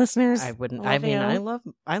 American listeners. I wouldn't. Love you.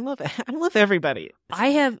 I love everybody. I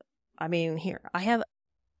have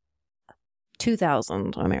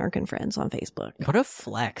 2,000 American friends on Facebook. What a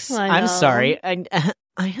flex. I I'm know. sorry.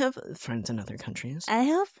 I have friends in other countries. I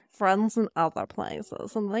have friends in other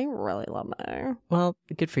places, and they really love me. Well,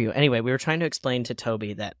 good for you. Anyway, we were trying to explain to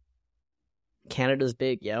Toby that Canada's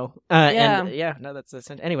big, yo. Yeah. And yeah, no, that's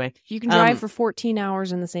anyway. You can drive for 14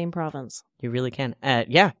 hours in the same province. You really can.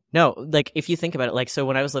 Yeah. No, like, if you think about it, like, so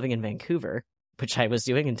when I was living in Vancouver, which I was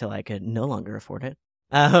doing until I could no longer afford it,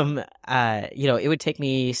 it would take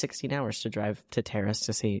me 16 hours to drive to Terrace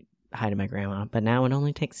to say hi to my grandma, but now it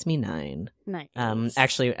only takes me 9. Nice.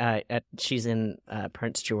 Actually, she's in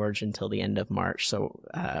Prince George until the end of March, so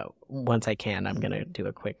once I can, I'm going to do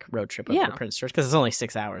a quick road trip over to Prince George, because it's only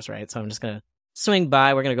 6 hours, right? So I'm just going to swing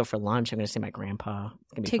by. We're going to go for lunch. I'm going to see my grandpa.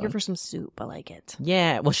 It's gonna be Take her fun. for some soup. I like it.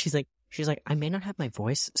 Yeah, well, she's like, I may not have my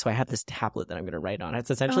voice, so I have this tablet that I'm going to write on.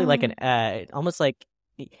 It's essentially like an, almost like,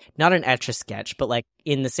 not an Etch-a-Sketch, but like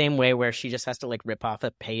in the same way where she just has to like rip off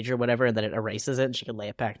a page or whatever, and then it erases it, and she can lay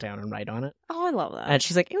it back down and write on it. Oh, I love that. And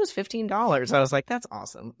she's like, it was $15. I was like, that's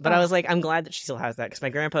awesome. But I was like, I'm glad that she still has that, because my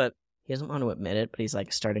grandpa, he doesn't want to admit it, but he's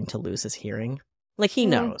like starting to lose his hearing. Like, he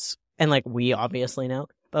knows. And like, we obviously know.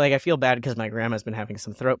 But like, I feel bad because my grandma's been having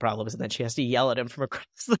some throat problems, and then she has to yell at him from across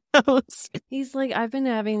the house. He's like, I've been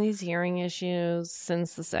having these hearing issues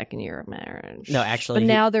since the second year of marriage. No, actually. But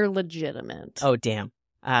now they're legitimate. Oh, damn.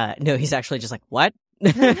 No, he's actually just like, what?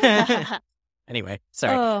 Anyway,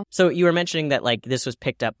 sorry. Oh. So you were mentioning that like this was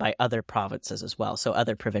picked up by other provinces as well, so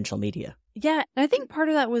other provincial media. Yeah, I think part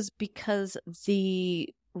of that was because the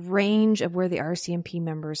range of where the RCMP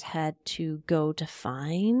members had to go to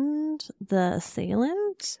find the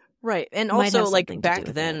assailant. Right. And might have also, like, something to do back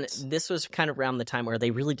with then, it. this was kind of around the time where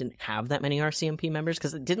they really didn't have that many RCMP members,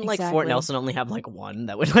 because it didn't, like, Fort Exactly. Nelson only have, like, one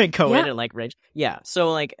that would, like, go in Yeah. and, like, range. Yeah.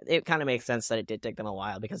 So, like, it kind of makes sense that it did take them a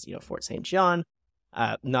while, because, Fort St. John,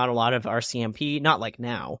 not a lot of RCMP, not like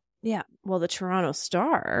now. Yeah. Well, the Toronto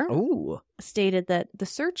Star Ooh. stated that the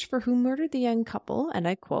search for who murdered the young couple, and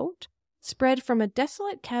I quote, spread from a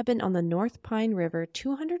desolate cabin on the North Pine River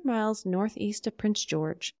 200 miles northeast of Prince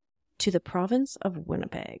George to the province of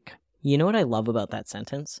Winnipeg. You know what I love about that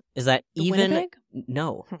sentence? Is that Winnipeg?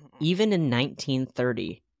 even in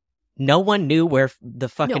 1930, no one knew where the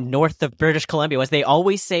fucking north of British Columbia was. They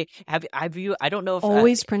always say, I don't know if...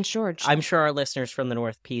 Always Prince George. I'm sure our listeners from the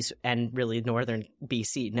North Peace and really northern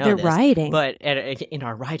BC know They're this. rioting. But in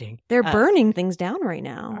our writing... They're burning things down right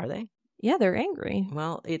now. Are they? Yeah, they're angry.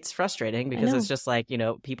 Well, it's frustrating because know. it's just like,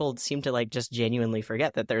 people seem to like just genuinely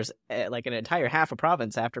forget that there's like an entire half a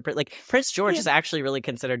province after like Prince George is actually really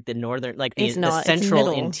considered the northern, like the central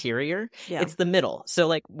middle. interior. Yeah. It's the middle. So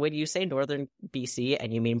like when you say northern BC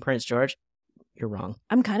and you mean Prince George, you're wrong.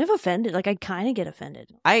 I'm kind of offended. Like, I kind of get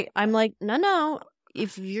offended. I'm like, no.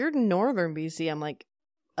 If you're northern BC, I'm like,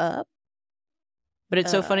 up. But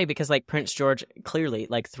it's so funny because like Prince George clearly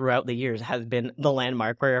like throughout the years has been the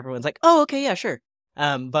landmark where everyone's like, oh, okay, yeah, sure.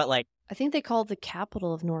 But like, I think they call it the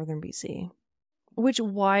capital of northern BC. Which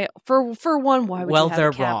why for one why would you have they're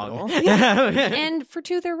a capital? wrong. Yeah. And for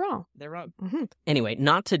two, they're wrong. They're wrong. Mm-hmm. Anyway,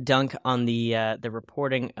 not to dunk on the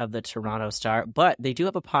reporting of the Toronto Star, but they do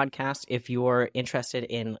have a podcast if you're interested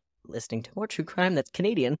in listening to more true crime that's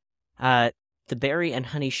Canadian. The Barry and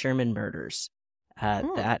Honey Sherman murders.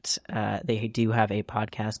 That they do have a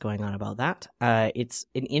podcast going on about that. It's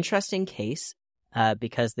an interesting case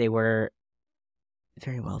because they were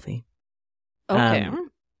very wealthy. Okay.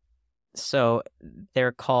 So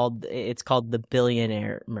it's called the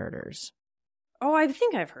Billionaire Murders. Oh, I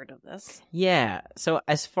think I've heard of this. Yeah. So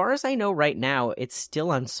as far as I know right now, it's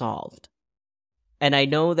still unsolved. And I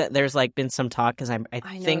know that there's like been some talk because I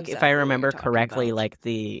think exactly if I what remember you're talking correctly, about. like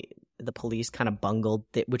the police kind of bungled,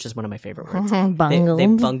 which is one of my favorite words. Bungled. They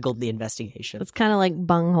bungled the investigation. It's kind of like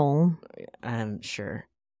bunghole. I'm sure.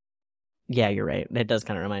 Yeah, you're right. It does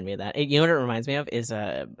kind of remind me of that. You know what it reminds me of is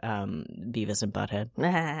Beavis and Butthead.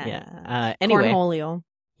 Yeah. Anyway. Cornholio.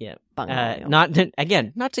 Yeah.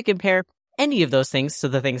 Not to compare any of those things to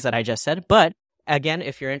the things that I just said, but again,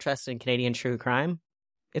 if you're interested in Canadian true crime,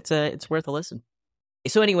 it's worth a listen.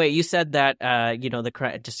 So anyway, you said that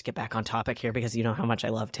just to get back on topic here, because you know how much I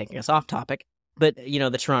love taking us off topic. But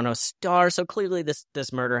the Toronto Star. So clearly,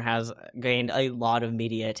 this murder has gained a lot of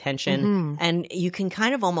media attention, and you can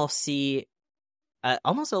kind of almost see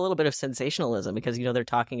almost a little bit of sensationalism, because they're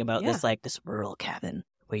talking about this rural cabin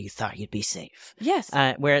where you thought you'd be safe. Yes.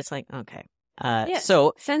 Where it's like, okay. Yes.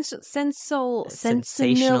 So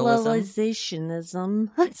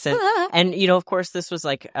sensationalism. And of course, this was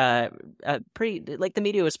like pretty, like, the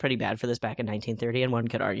media was pretty bad for this back in 1930, and one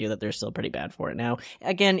could argue that they're still pretty bad for it now.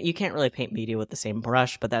 Again, you can't really paint media with the same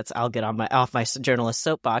brush, but I'll get off my journalist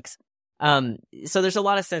soapbox. So there's a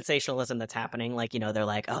lot of sensationalism that's happening. Like, they're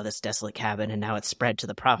like, oh, this desolate cabin, and now it's spread to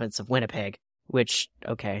the province of Winnipeg, which,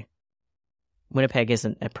 okay. Winnipeg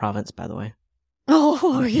isn't a province, by the way.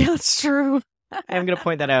 Oh, yeah, it's true. I'm going to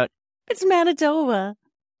point that out. It's Manitoba.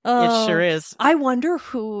 It sure is. I wonder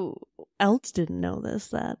who else didn't know this,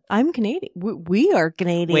 that I'm Canadian. We are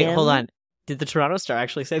Canadian. Wait, hold on. Did the Toronto Star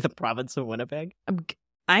actually say the province of Winnipeg?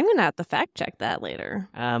 I'm going to have to fact check that later.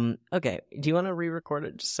 Okay. Do you want to re-record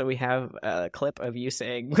it just so we have a clip of you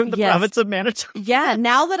saying the province of Manitoba? Yeah,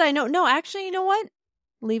 now that I know. No, actually, you know what?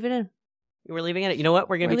 Leave it in. We're leaving it. You know what?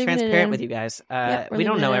 We're going to be transparent with you guys. We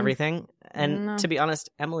don't know everything. And to be honest,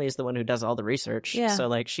 Emily is the one who does all the research. Yeah. So,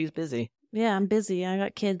 like, she's busy. Yeah, I'm busy. I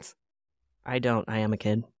got kids. I don't. I am a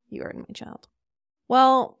kid. You are my child.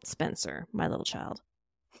 Well, Spencer, my little child.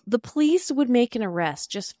 The police would make an arrest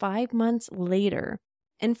just 5 months later.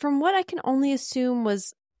 And from what I can only assume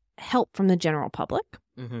was help from the general public.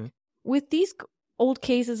 Mm-hmm. With these old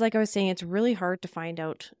cases, like I was saying, it's really hard to find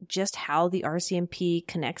out just how the RCMP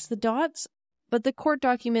connects the dots, but the court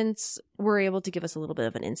documents were able to give us a little bit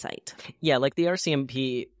of an insight. Yeah, like the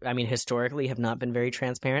RCMP, I mean, historically have not been very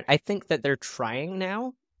transparent. I think that they're trying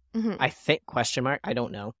now. Mm-hmm. I think, ? I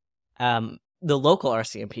don't know. The local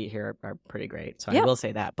RCMP here are pretty great, so I will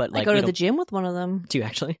say that. But like, I go to the gym with one of them. Do you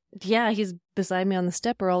actually? Yeah, he's beside me on the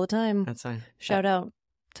stepper all the time. That's fine. Shout out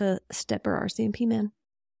to Stepper RCMP man.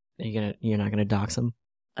 You're not gonna dox him?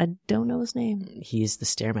 I don't know his name. He's the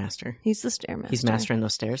Stairmaster. He's the Stairmaster. He's mastering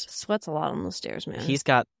those stairs. Sweats a lot on those stairs, man. He's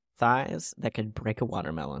got thighs that could break a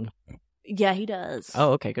watermelon. Yeah, he does.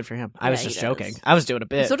 Oh, okay, good for him. I was just joking. I was doing a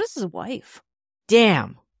bit. So does his wife.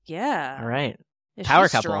 Damn. Yeah. All right. Yeah, power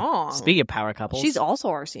couple. Strong. Speaking of power couples, she's also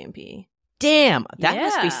RCMP. Damn, that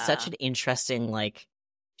must be such an interesting, like.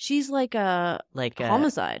 She's like a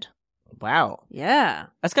homicide. Wow. Yeah.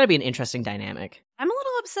 That's got to be an interesting dynamic. I'm a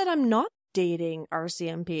little upset I'm not dating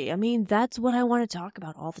RCMP. I mean, that's what I want to talk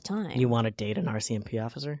about all the time. You want to date an RCMP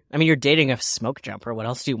officer? I mean, you're dating a smoke jumper. What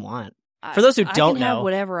else do you want? For those who don't know,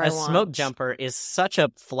 a smoke jumper is such a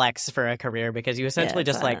flex for a career, because you essentially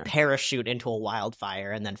just like parachute into a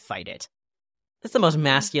wildfire and then fight it. That's the most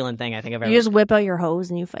masculine thing I think I've ever. You just whip out your hose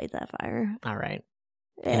and you fight that fire. All right.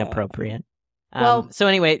 Yeah. Inappropriate. So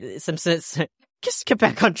anyway, just to get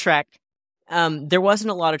back on track. There wasn't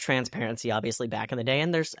a lot of transparency, obviously, back in the day,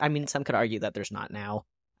 and some could argue that there's not now.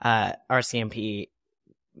 RCMP,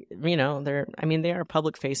 they are a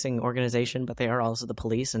public-facing organization, but they are also the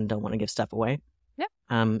police and don't want to give stuff away.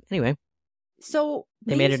 Yeah. Anyway, so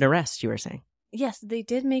they made an arrest. You were saying? Yes, they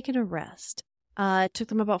did make an arrest. It took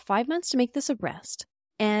them about 5 months to make this arrest,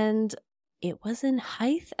 and it was in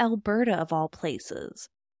Hythe, Alberta, of all places.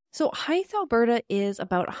 So Hythe, Alberta is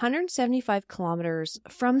about 175 kilometers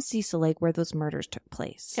from Cecil Lake, where those murders took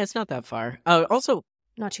place. Yeah, it's not that far. Also,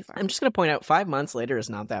 not too far. I'm just going to point out 5 months later is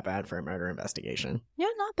not that bad for a murder investigation. Yeah,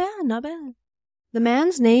 not bad, not bad. The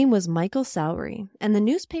man's name was Michael Sowery, and the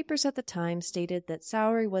newspapers at the time stated that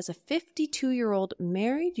Sowery was a 52-year-old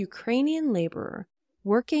married Ukrainian laborer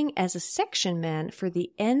working as a section man for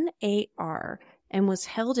the NAR and was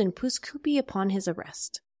held in Puskupi upon his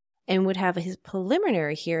arrest, and would have his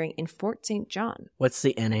preliminary hearing in Fort St. John. What's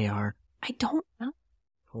the NAR? I don't know.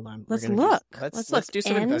 Hold on. Let's look. Let's do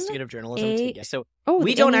some investigative journalism. So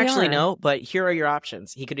we don't actually know, but here are your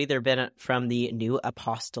options. He could either have been from the New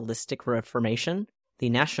Apostolistic Reformation, the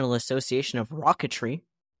National Association of Rocketry,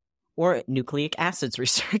 or Nucleic Acids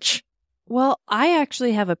Research. Well, I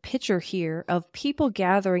actually have a picture here of people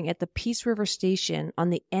gathering at the Peace River Station on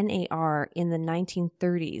the NAR in the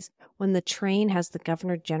 1930s when the train has the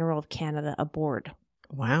Governor General of Canada aboard.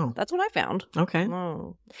 Wow. That's what I found. Okay.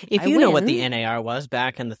 Oh. If I you know what the win. NAR was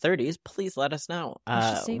back in the 30s, please let us know.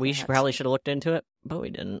 We probably should have looked into it, but we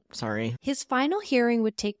didn't. Sorry. His final hearing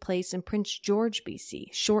would take place in Prince George, BC,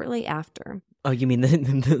 shortly after. Oh, you mean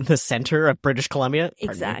the center of British Columbia?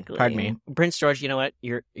 Exactly. Pardon me. Prince George, you know what?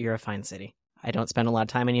 You're a fine city. I don't spend a lot of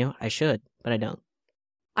time in you. I should, but I don't.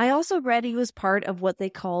 I also read he was part of what they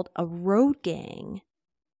called a road gang.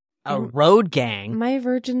 A road gang? My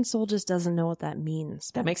virgin soul just doesn't know what that means.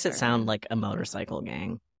 Spencer. That makes it sound like a motorcycle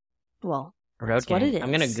gang. Well, A road that's gang. what it is.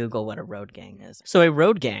 I'm going to Google what a road gang is. So a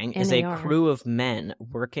road gang is a NAR. crew of men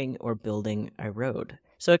working or building a road.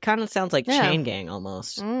 So it kind of sounds like chain gang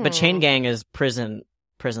almost. But chain gang is prison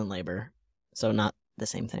labor. So not the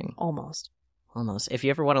same thing. Almost. If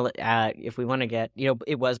you ever want to, if we want to get,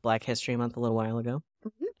 it was Black History Month a little while ago.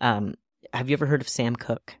 Mm-hmm. Have you ever heard of Sam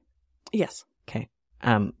Cooke? Yes. Okay.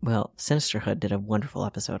 Well, Sinisterhood did a wonderful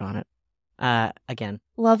episode on it. Again,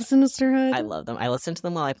 Love Sinisterhood. I love them. I listen to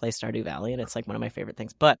them while I play Stardew Valley, and it's like one of my favorite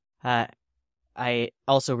things. But I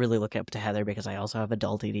also really look up to Heather because I also have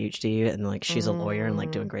adult ADHD, and like she's a lawyer and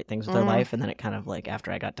like doing great things with her life. And then it kind of like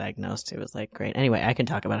after I got diagnosed, it was like great. Anyway, I can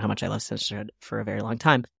talk about how much I love Sinisterhood for a very long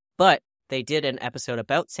time. But they did an episode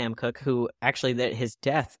about Sam Cooke, who actually his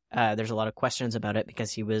death. There's a lot of questions about it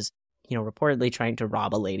because he was, reportedly trying to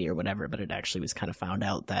rob a lady or whatever, but it actually was kind of found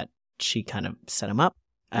out that she kind of set him up.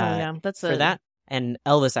 For that. And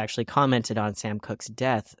Elvis actually commented on Sam Cooke's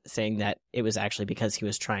death, saying that it was actually because he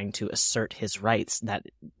was trying to assert his rights that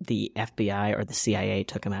the FBI or the CIA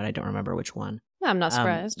took him out. I don't remember which one. I'm not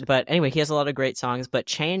surprised. But anyway, he has a lot of great songs. But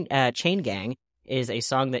Chain Gang is a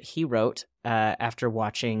song that he wrote after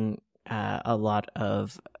watching a lot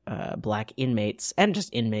of black inmates and just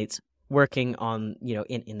inmates working on,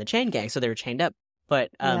 in the chain gang. So they were chained up. But,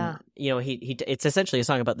 it's essentially a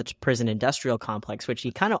song about the prison industrial complex, which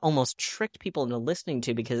he kind of almost tricked people into listening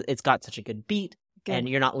to because it's got such a good beat and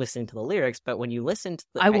you're not listening to the lyrics. But when you listen to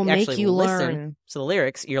I will make you learn to the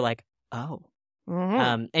lyrics, you're like, oh.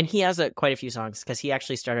 Mm-hmm. And he has quite a few songs because he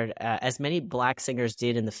actually started, as many black singers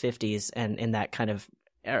did in the 50s and in that kind of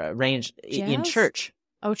range in church.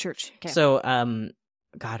 Oh, church. Okay. So,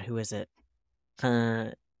 God, who is it?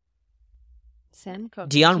 Sam Cooke.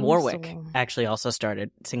 Dionne Warwick actually also started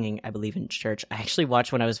singing, I believe, in church. I actually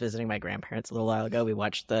watched when I was visiting my grandparents a little while ago. We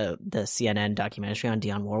watched the CNN documentary on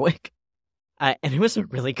Dionne Warwick, and it was a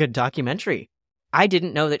really good documentary. I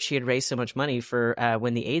didn't know that she had raised so much money for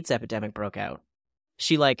when the AIDS epidemic broke out.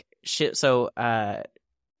 Funny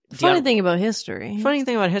thing about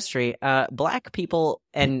history, black people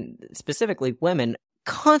and specifically women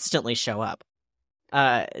constantly show up.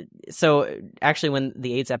 So actually when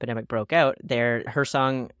the AIDS epidemic broke out, her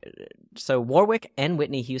song, so Warwick and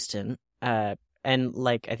Whitney Houston, and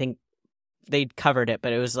like, I think they covered it,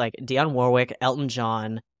 but it was like Dionne Warwick, Elton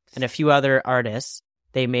John, and a few other artists.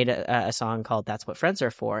 They made a song called That's What Friends Are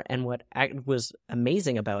For. And what was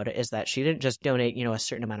amazing about it is that she didn't just donate, a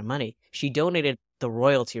certain amount of money. She donated the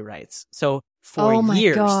royalty rights. So for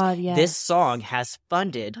years, this song has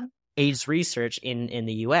funded AIDS research in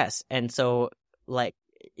the US. And so, like,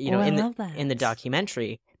 in the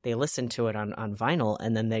documentary, they listened to it on vinyl,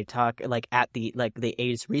 and then they talk like at the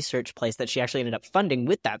AIDS research place that she actually ended up funding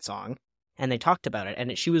with that song, and they talked about it.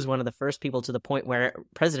 And she was one of the first people to the point where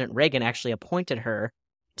President Reagan actually appointed her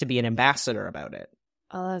to be an ambassador about it.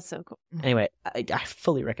 Oh, that's so cool. Anyway, I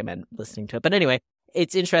fully recommend listening to it. But anyway,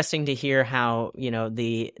 it's interesting to hear how,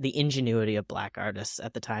 the ingenuity of black artists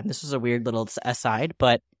at the time. This was a weird little aside,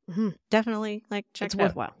 but definitely check it out.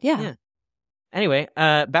 Worthwhile. Yeah. Anyway,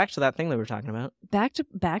 back to that thing that we were talking about.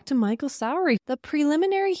 Back to Michael Sowery. The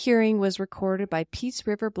preliminary hearing was recorded by Peace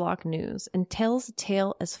River Block News and tells the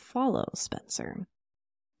tale as follows, Spencer.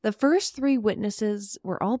 The first 3 witnesses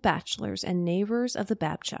were all bachelors and neighbors of the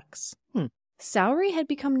Babchucks. Sowery had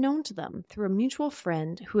become known to them through a mutual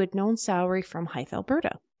friend who had known Sowery from Hythe,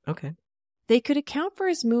 Alberta. Okay. They could account for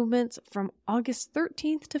his movements from August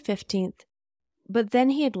 13th to 15th, but then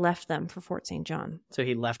he had left them for Fort St. John. So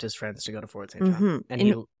he left his friends to go to Fort St. John.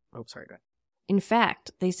 And go ahead. In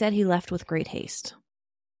fact, they said he left with great haste.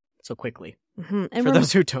 So quickly. And for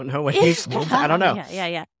those who don't know what haste means, I don't know.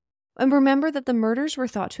 Yeah. And remember that the murders were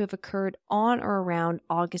thought to have occurred on or around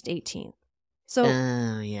August 18th. So,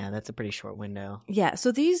 that's a pretty short window. Yeah,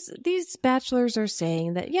 so these bachelors are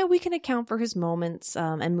saying that, we can account for his moments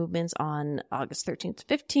and movements on August 13th to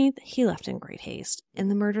 15th. He left in great haste, and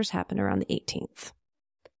the murders happened around the 18th.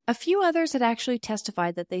 A few others had actually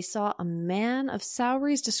testified that they saw a man of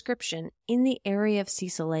Sowery's description in the area of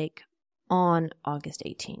Cecil Lake on August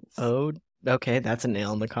 18th. Oh, okay, that's a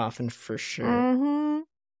nail in the coffin for sure. Mm-hmm.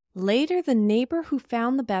 Later, the neighbor who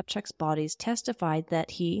found the Babchuk's bodies testified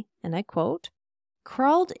that he, and I quote,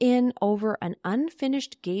 crawled in over an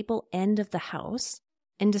unfinished gable end of the house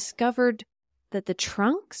and discovered that the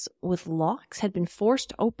trunks with locks had been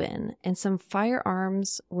forced open and some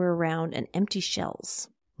firearms were around and empty shells.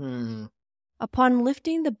 Upon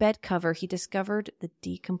lifting the bed cover, he discovered the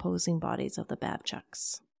decomposing bodies of the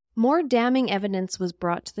Babchuks. More damning evidence was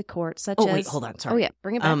brought to the court, such as... Oh, wait, hold on, sorry. Oh, yeah,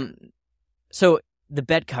 bring it back. So the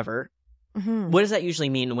bed cover, what does that usually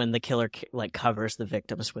mean when the killer covers the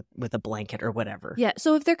victims with a blanket or whatever? Yeah,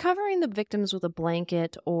 so if they're covering the victims with a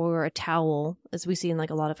blanket or a towel, as we see in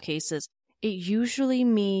a lot of cases, it usually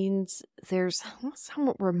means there's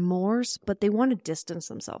somewhat remorse, but they want to distance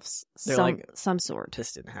themselves some sort.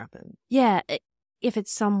 This didn't happen. Yeah, if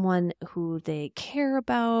it's someone who they care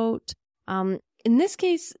about. In this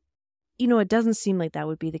case, it doesn't seem like that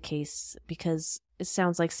would be the case because it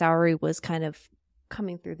sounds like Sowery was kind of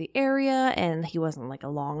coming through the area and he wasn't a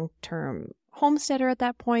long-term homesteader at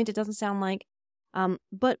that point. It doesn't sound like.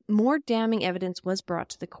 But more damning evidence was brought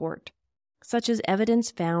to the court, such as evidence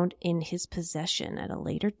found in his possession at a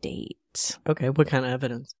later date. Okay, what kind of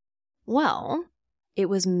evidence? Well, it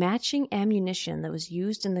was matching ammunition that was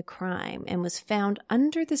used in the crime and was found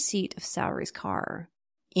under the seat of Sowery's car.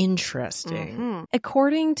 Interesting.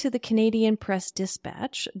 According to the Canadian Press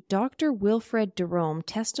Dispatch, Dr. Wilfred Derome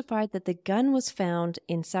testified that the gun was found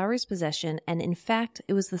in Sowery's possession, and in fact,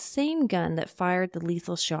 it was the same gun that fired the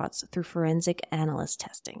lethal shots through forensic analyst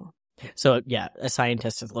testing. So, yeah, a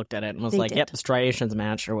scientist has looked at it and was yep, the striations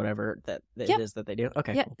match or whatever it is that they do.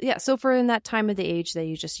 Okay. Yeah, cool. Yeah. So for in that time of the age,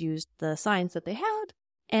 they just used the science that they had,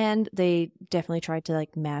 and they definitely tried to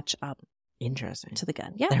match up. Interesting. To the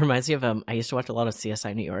gun. Yeah. That reminds me of I used to watch a lot of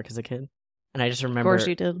CSI New York as a kid. And I just remember... Of course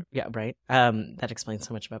you did. Yeah, right. That explains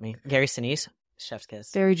so much about me. Gary Sinise, Chef's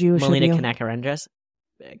Kiss. Very Jewish. Melina Kanakarendra's,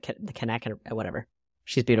 the whatever.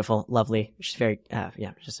 She's beautiful, lovely. She's very,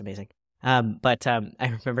 just amazing. But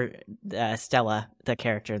I remember Stella, the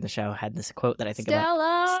character in the show, had this quote that I think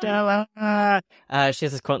about. Stella! She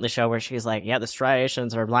has this quote in the show where she's like, yeah, the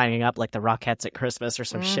striations are lining up like the Rockettes at Christmas or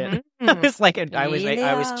some shit. It's I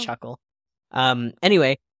always chuckle.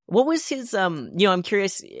 Anyway, what was his, I'm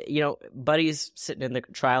curious, Buddy's sitting in the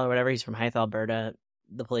trial or whatever. He's from Hythe, Alberta.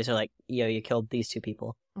 The police are like, you killed these two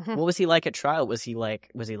people. What was he like at trial? Was he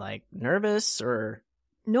nervous or?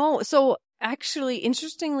 No. So actually,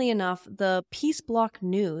 interestingly enough, the Peace Block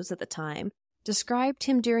News at the time described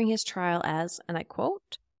him during his trial as, and I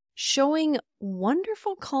quote, showing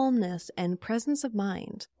wonderful calmness and presence of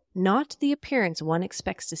mind, not the appearance one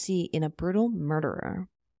expects to see in a brutal murderer.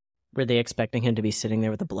 Were they expecting him to be sitting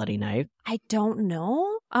there with a bloody knife? I don't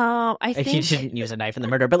know. I think he didn't use a knife in the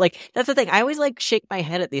murder, but that's the thing. I always shake my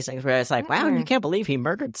head at these things where it's wow, you can't believe he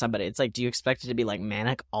murdered somebody. It's do you expect it to be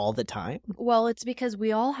manic all the time? Well, it's because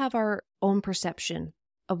we all have our own perception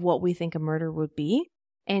of what we think a murder would be,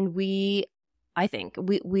 and I think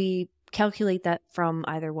we calculate that from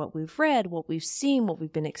either what we've read, what we've seen, what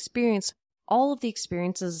we've been experienced, all of the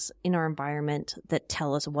experiences in our environment that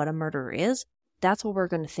tell us what a murderer is. That's what we're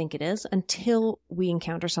going to think it is until we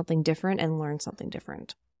encounter something different and learn something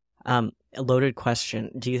different. A loaded question.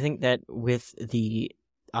 Do you think that with the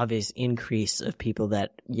obvious increase of people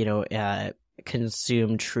that,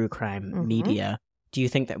 consume true crime media, do you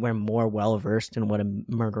think that we're more well-versed in what a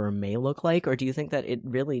murderer may look like? Or do you think that it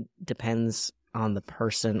really depends on the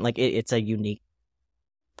person? It's a unique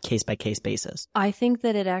case-by-case basis? I think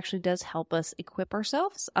that it actually does help us equip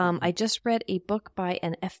ourselves. I just read a book by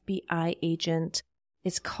an FBI agent.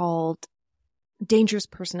 It's called Dangerous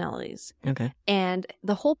Personalities. Okay. And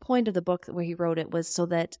the whole point of the book where he wrote it was so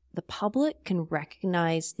that the public can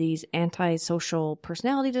recognize these antisocial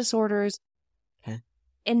personality disorders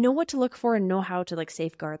and know what to look for and know how to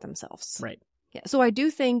safeguard themselves. Right. Yeah. So I do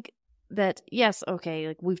think that, yes,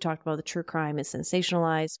 okay, we've talked about the true crime is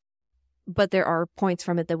sensationalized, but there are points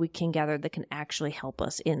from it that we can gather that can actually help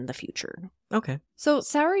us in the future. Okay. So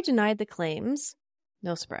Sowery denied the claims.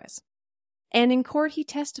 No surprise. And in court, he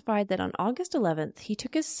testified that on August 11th, he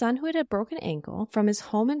took his son who had a broken ankle from his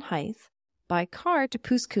home in Hythe by car to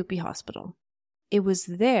Poughkeepsie Hospital. It was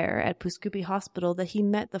there at Poughkeepsie Hospital that he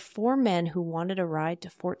met the 4 men who wanted a ride to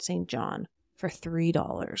Fort St. John for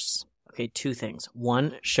 $3. Okay, 2 things.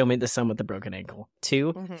 1, show me the son with the broken ankle.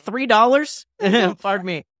 2, $3? Pardon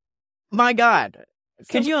me. My God.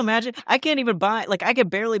 Could you imagine? I can't even buy, I could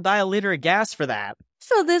barely buy a liter of gas for that.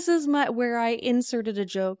 So this is where I inserted a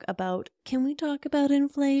joke about, can we talk about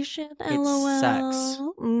inflation? LOL. It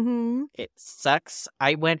sucks. It sucks.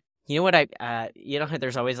 I went, you know what how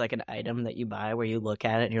there's always an item that you buy where you look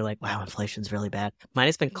at it and you're like, wow, inflation's really bad. Mine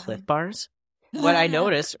has been Cliff Bars. what I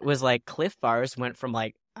noticed was like Cliff Bars went from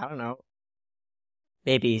like, I don't know,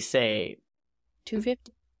 maybe say $2.50.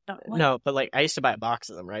 No, but like I used to buy a box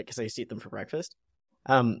of them, right? Because I used to eat them for breakfast.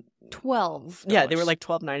 12. Yeah, they were like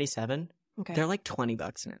 $12.97. Okay. They're like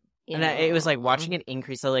 $20 now. Yeah. And it was like watching it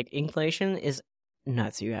increase. So like inflation is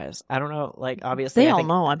nuts, you guys. I don't know. Like obviously, They I all think,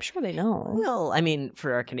 know. I'm sure they know. Well, I mean,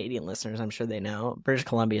 for our Canadian listeners, I'm sure they know. British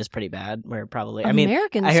Columbia is pretty bad. Where probably,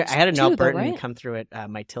 Americans I had an too, though, Albertan right? come through at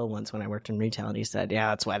my till once when I worked in retail, and he said, "Yeah,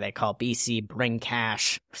 that's why they call BC bring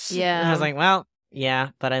cash." Yeah. And I was like, "Well, yeah,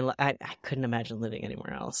 but I couldn't imagine living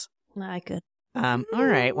anywhere else." I could. All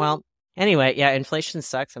right. Well, anyway, yeah, inflation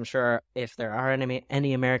sucks. I'm sure if there are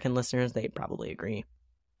any American listeners, they'd probably agree.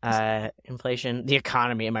 Inflation, the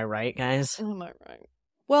economy. Am I right, guys? Am I right?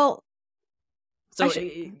 Well, So I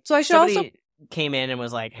should somebody also came in and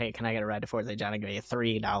was like, "Hey, can I get a ride to Fort St. John and give you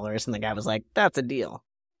 $3?" And the guy was like, "That's a deal."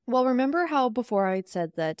 Well, remember how before I had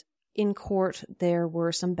said that in court there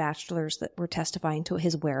were some bachelors that were testifying to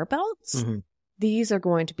his whereabouts? Mm-hmm. These are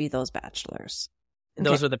going to be those bachelors.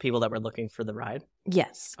 Those were the people that were looking for the ride?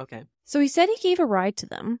 Yes. Okay. So he said he gave a ride to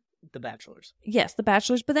them. The bachelors. Yes, the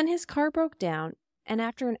bachelors. But then his car broke down, and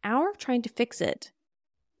after an hour of trying to fix it,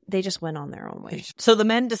 they just went on their own way. So the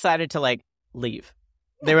men decided to, like, leave.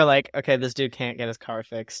 They were like, okay, this dude can't get his car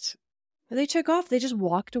fixed. They took off. They just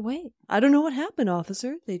walked away. I don't know what happened,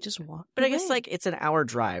 officer. They just walked But away. I guess, like, it's an hour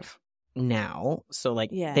drive now. So, like,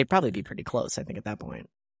 Yeah. they'd probably be pretty close, I think, at that point.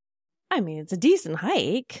 I mean, it's a decent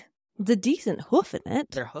hike. It's a decent hoof in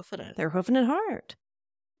it. They're hoofing it. They're hoofing it hard.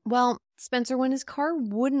 Well, Spencer, when his car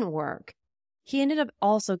wouldn't work, he ended up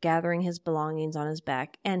also gathering his belongings on his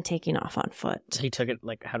back and taking off on foot. He took it,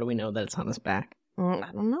 like, how do we know that it's on his back?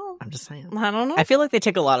 I don't know. I'm just saying. I don't know. I feel like they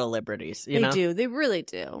take a lot of liberties, you know? They do. They really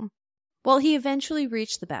do. Well, he eventually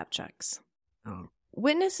reached the Babchucks. Oh.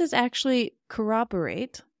 Witnesses actually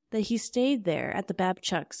corroborate that he stayed there at the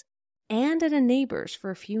Babchucks and at a neighbor's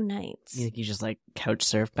for a few nights. You think you just, like, couch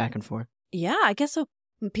surf back and forth? Yeah, I guess so.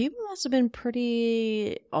 People must have been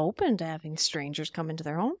pretty open to having strangers come into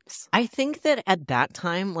their homes. I think that at that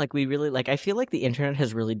time, like, we really, like, I feel like the internet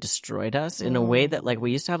has really destroyed us in a way that, like,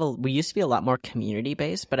 we used to be a lot more community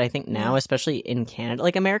based, but I think now, especially in Canada,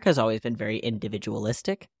 like, America's always been very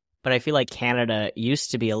individualistic, but I feel like Canada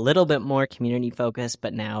used to be a little bit more community focused,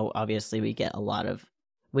 but now obviously we get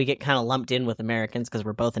kind of lumped in with Americans because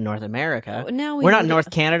we're both in North America. Now we're not in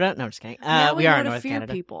North Canada. No, I'm just kidding. We are in North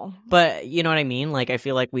Canada. People. But you know what I mean? Like, I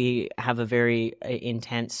feel like we have a very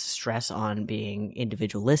intense stress on being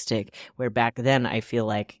individualistic, where back then I feel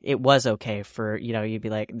like it was okay for, you know, you'd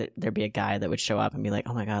be like, there'd be a guy that would show up and be like,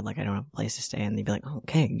 oh my God, like, I don't have a place to stay. And they'd be like, oh,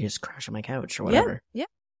 okay, you just crash on my couch or whatever. Yeah.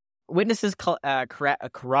 Witnesses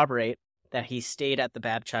corroborate that he stayed at the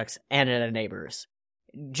Babchucks and at a neighbor's.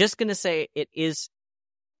 Just going to say it is,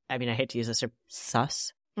 I mean, I hate to use this term,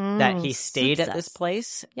 sus, that he stayed at this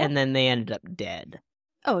place, and then they ended up dead.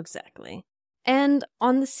 Oh, exactly. And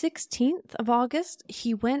on the 16th of August,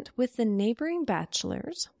 he went with the neighboring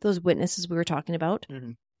bachelors, those witnesses we were talking about,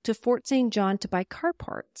 to Fort St. John to buy car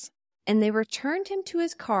parts. And they returned him to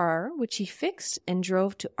his car, which he fixed and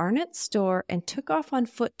drove to Arnett's store and took off on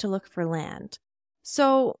foot to look for land.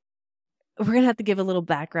 So we're going to have to give a little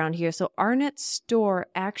background here. So Arnett's store,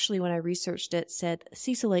 actually, when I researched it, said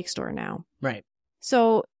Cecil Lake store now. Right.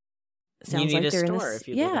 So sounds you need like a they're store in this, if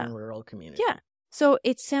you live in a rural community. Yeah. So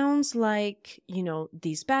it sounds like, you know,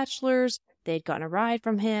 these bachelors, they'd gotten a ride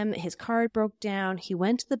from him. His car broke down. He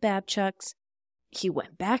went to the Babchucks. He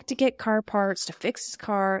went back to get car parts to fix his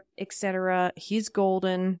car, etc. He's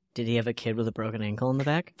golden. Did he have a kid with a broken ankle in the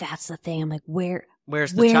back? That's the thing. I'm like, where's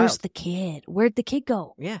the child? the kid? Where'd the kid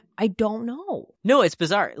go? Yeah. I don't know. No, it's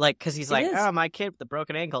bizarre. Like, because he's like, is. oh, my kid with the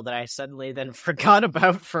broken ankle that I suddenly then forgot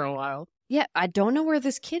about for a while. Yeah, I don't know where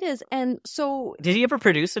this kid is. And so... Did he ever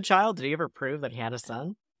produce a child? Did he ever prove that he had a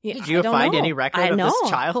son? Yeah, Did you find any record of this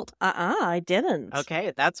child? I didn't.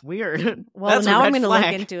 Okay, that's weird. Well, that's now I'm going to look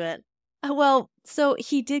into it. Well, so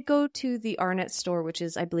he did go to the Arnett store, which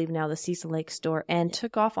is, I believe, now the Cecil Lake store, and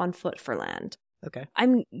took off on foot for land. Okay.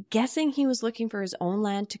 I'm guessing he was looking for his own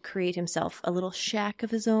land to create himself a little shack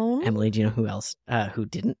of his own. Emily, do you know who else who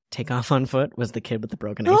didn't take off on foot was the kid with the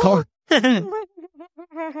broken ankle?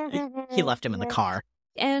 He left him in the car.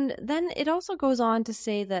 And then it also goes on to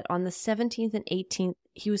say that on the 17th and 18th,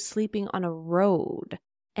 he was sleeping on a road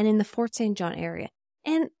and in the Fort St. John area.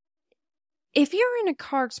 And if you're in a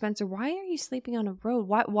car, Spencer, why are you sleeping on a road?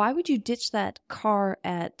 Why would you ditch that car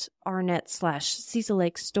at Arnett/Cecil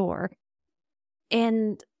Lake store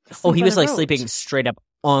and he was like road? sleeping straight up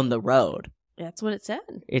on the road. That's what it said.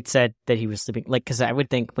 It said that he was sleeping, like, because I would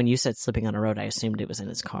think when you said sleeping on a road, I assumed it was in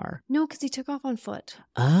his car. No, because he took off on foot.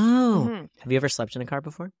 Oh. Mhm. Have you ever slept in a car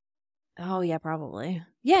before? Oh, yeah, probably.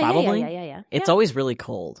 Yeah, Probably? yeah. It's always really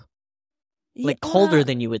cold. Like, Yeah. colder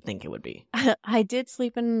than you would think it would be. I did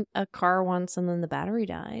sleep in a car once, and then the battery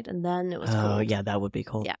died, and then it was cold. Oh, yeah, that would be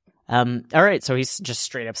cold. Yeah. All right, so he's just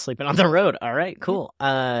straight up sleeping on the road. All right, cool.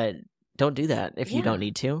 Don't do that if you don't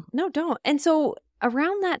need to. No, don't. And so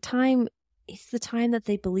around that time, it's the time that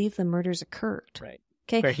they believe the murders occurred. Right.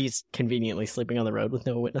 Okay. Where he's conveniently sleeping on the road with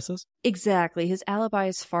no witnesses. Exactly. His alibi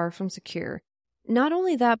is far from secure. Not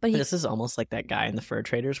only that, but This is almost like that guy in the Fur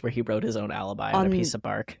Traders where he wrote his own alibi on a piece of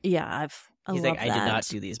bark. Yeah, I He's love like, that. I did not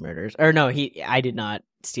do these murders. Or no, I did not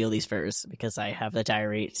steal these furs because I have the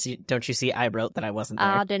diary. See, don't you see? I wrote that I wasn't there.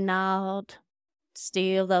 I did not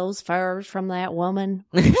steal those furs from that woman.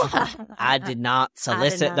 I did not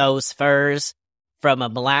solicit those furs from a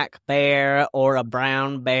black bear or a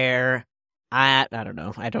brown bear. I don't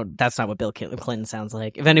know. That's not what Bill Clinton sounds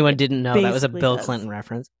like. If anyone didn't know, that was a Bill Clinton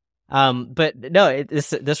reference. But no,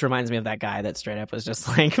 this reminds me of that guy that straight up was just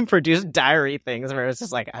like produced diary things where it's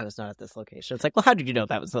just like, I was not at this location. It's like, well, how did you know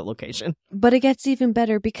that was the location? But it gets even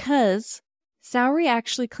better because Sowery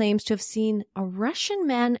actually claims to have seen a Russian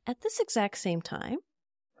man at this exact same time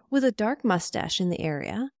with a dark mustache in the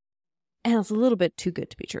area. And it's a little bit too good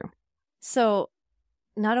to be true. So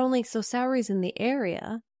Sowery's in the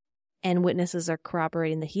area and witnesses are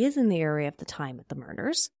corroborating that he is in the area at the time of the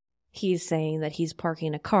murders. He's saying that he's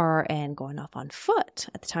parking a car and going off on foot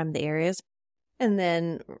at the time of the areas. And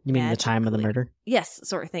then... You mean the time of the murder? Yes,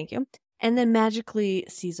 sorry, thank you. And then magically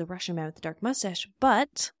sees a Russian man with a dark mustache.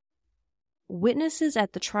 But witnesses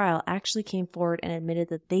at the trial actually came forward and admitted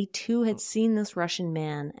that they too had seen this Russian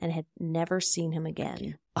man and had never seen him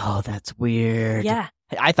again. Oh, that's weird. Yeah.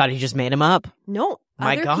 I thought he just made him up. No.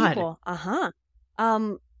 My other God.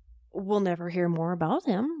 People. We'll never hear more about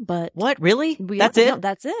him, but... What? Really? That's it? No,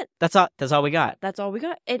 that's it. That's all we got. That's all we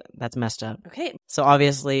got. That's messed up. Okay. So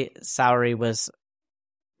obviously, Sowery was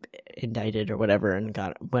indicted or whatever and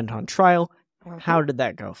went on trial. How did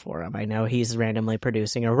that go for him? I know he's randomly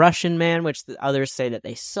producing a Russian man, which the others say that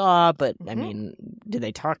they saw, but I mean, did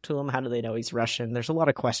they talk to him? How do they know he's Russian? There's a lot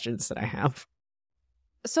of questions that I have.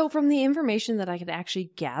 So from the information that I could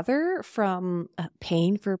actually gather from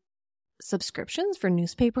paying for subscriptions for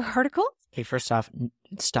newspaper articles. Hey, first off,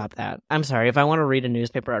 stop that. I'm sorry. If I want to read a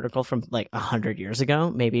newspaper article from like 100 years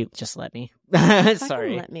ago, maybe just let me.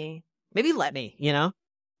 Sorry. Let me. Maybe let me, you know?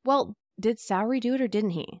 Well, did Sowery do it or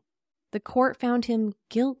didn't he? The court found him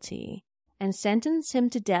guilty and sentenced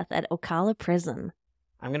him to death at Ocala Prison.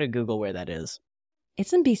 I'm going to Google where that is.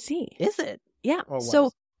 It's in BC. Is it? Yeah. Or was?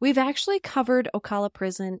 So we've actually covered Ocala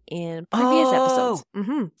Prison in previous episodes.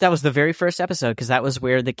 Mm-hmm. That was the very first episode because that was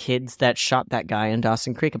where the kids that shot that guy in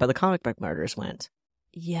Dawson Creek about the comic book murders went.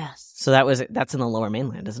 Yes. So that's in the Lower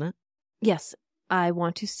Mainland, isn't it? Yes. I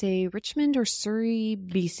want to say Richmond or Surrey,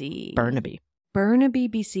 BC. Burnaby,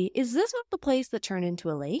 BC. Is this not the place that turned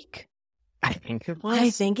into a lake? I think it was. I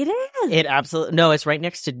think it is. It absolutely... No, it's right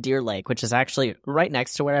next to Deer Lake, which is actually right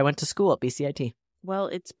next to where I went to school at BCIT. Well,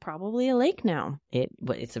 it's probably a lake now.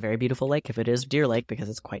 It's a very beautiful lake if it is Deer Lake because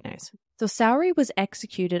it's quite nice. So Sowery was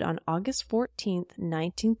executed on August 14th,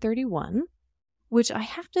 1931, which I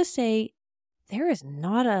have to say, there is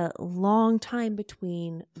not a long time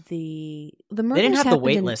between the murders. They didn't have the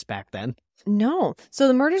wait list back then. No. So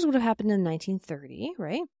the murders would have happened in 1930,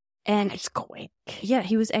 right? And it's quick. Yeah,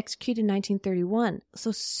 he was executed in 1931.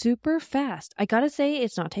 So super fast. I gotta say,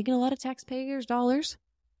 it's not taking a lot of taxpayers' dollars.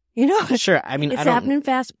 You know? Sure. I mean, it's happening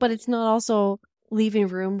fast, but it's not also leaving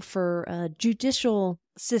room for a judicial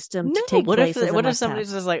system to take place. What if somebody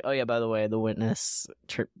says like, oh yeah, by the way, the witness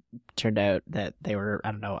turned out that they were,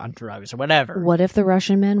 I don't know, on drugs or whatever. What if the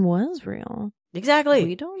Russian man was real? Exactly.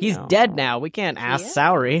 We don't He's know. dead now. We can't ask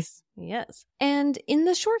Sowery. Yes. And in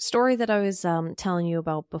the short story that I was telling you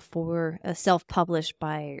about before, self-published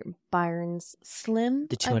by Byron's Slim,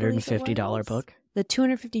 the $250 book. The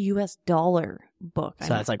 $250 book. So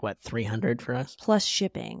that's like what, $300 for us? Plus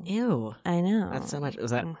shipping. Ew. I know. That's so much.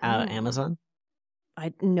 Was that Amazon?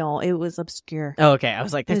 No, it was obscure. Oh, okay. I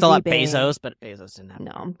was like, they still have Bezos, but Bezos didn't have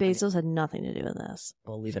No, Bezos had nothing to do with this.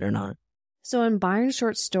 Believe it or not. So in Byron's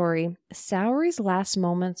short story, Sowery's last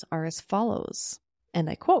moments are as follows, and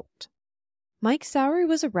I quote, Mike Sowery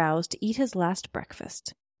was aroused to eat his last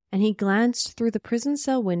breakfast, and he glanced through the prison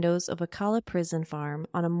cell windows of Ocala Prison Farm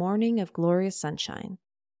on a morning of glorious sunshine,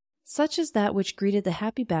 such as that which greeted the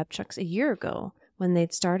happy Babchucks a year ago when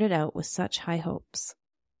they'd started out with such high hopes.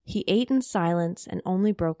 He ate in silence and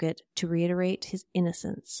only broke it to reiterate his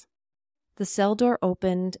innocence. The cell door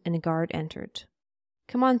opened and a guard entered.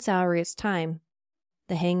 "Come on, Sowery, it's time."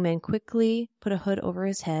 The hangman quickly put a hood over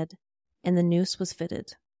his head, and the noose was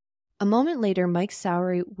fitted. A moment later, Mike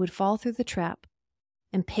Sowery would fall through the trap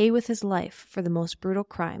and pay with his life for the most brutal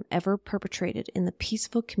crime ever perpetrated in the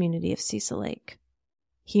peaceful community of Cecil Lake.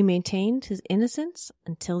 He maintained his innocence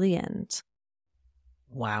until the end.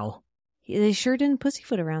 Wow. They sure didn't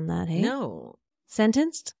pussyfoot around that, hey? No.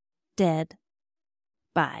 Sentenced, dead,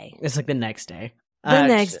 bye. It's like the next day. The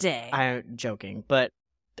next day. I'm joking, but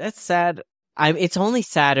that's sad. It's only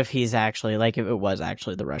sad if he's actually, like, if it was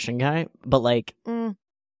actually the Russian guy, but, like,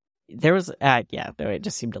 there was, it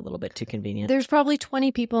just seemed a little bit too convenient. There's probably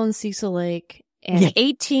 20 people in Cecil Lake, and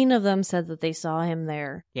 18 of them said that they saw him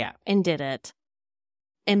there. Yeah. And did it.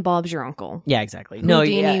 And Bob's your uncle. Yeah, exactly. Houdini, No,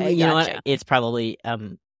 yeah, we you know gotcha. what? It's probably,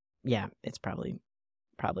 it's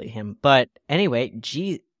probably him. But anyway,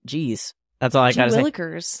 geez, that's all I gotta say.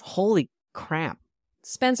 Willikers. Holy crap.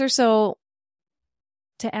 Spencer, so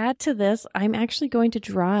to add to this, I'm actually going to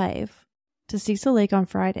drive to Cecil Lake on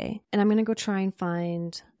Friday, and I'm going to go try and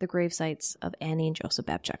find the grave sites of Annie and Joseph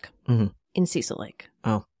Babchuk in Cecil Lake.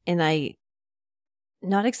 Oh. And I,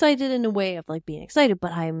 not excited in a way of like being excited,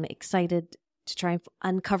 but I'm excited to try and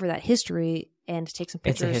uncover that history and to take some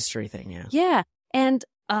pictures. It's a history thing, yeah. Yeah. And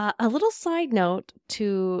a little side note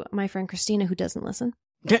to my friend Christina, who doesn't listen.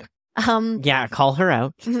 Yeah, call her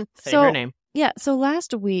out. Say her name. Yeah, so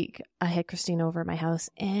last week I had Christina over at my house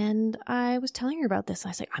and I was telling her about this. I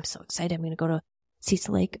was like, I'm so excited. I'm going to go to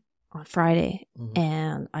Cecil Lake on Friday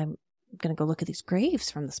and I'm going to go look at these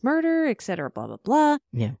graves from this murder, et cetera, blah, blah, blah.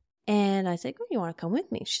 Yeah. And I said, oh, you want to come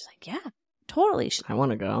with me? She's like, yeah, totally. I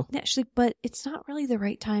want to go. Yeah, she's like, but it's not really the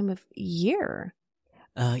right time of year.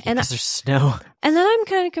 Yeah, because there's snow. And then I'm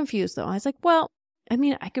kind of confused though. I was like, well, I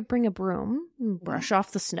mean, I could bring a broom and brush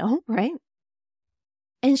off the snow, right?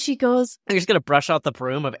 And she goes, You're just going to brush out the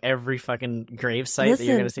broom of every fucking grave site that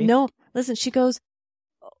you're going to see? No, listen, she goes,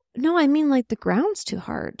 no, I mean, like, the ground's too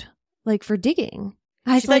hard, like, for digging.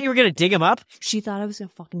 She thought you were going to dig them up? She thought I was going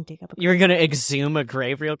to fucking dig up a grave. You were going to exhume a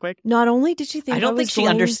grave real quick? Not only did she think I don't think she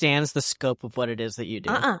understands the scope of what it is that you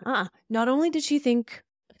do. Not only did she think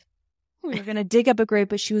we were going to dig up a grave,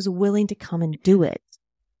 but she was willing to come and do it.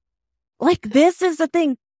 Like, this is the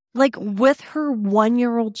thing. Like, with her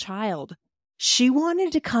 1-year-old child, she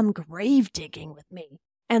wanted to come grave digging with me.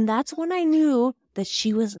 And that's when I knew that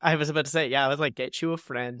she was... I was about to say, I was like, get you a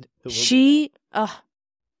friend. Oh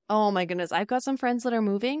my goodness. I've got some friends that are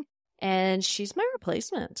moving, and she's my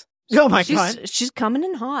replacement. Oh my God. She's coming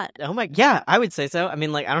in hot. Oh my, yeah, I would say so. I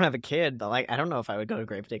mean, like, I don't have a kid, but like, I don't know if I would go to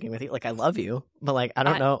grave digging with you. Like, I love you, but like, I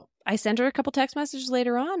don't know. I sent her a couple text messages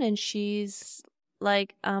later on, and she's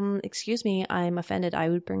like, excuse me, I'm offended. I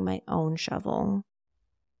would bring my own shovel.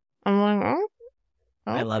 I'm like, oh.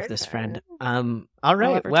 I love this friend. All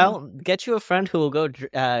right. Well, get you a friend who will go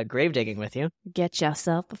grave digging with you. Get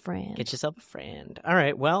yourself a friend. Get yourself a friend. All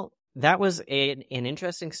right. Well, that was an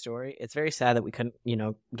interesting story. It's very sad that we couldn't,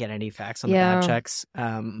 get any facts on the Babchucks.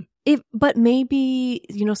 But maybe,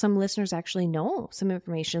 some listeners actually know some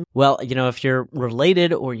information. Well, if you're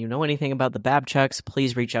related or you know anything about the Babchucks,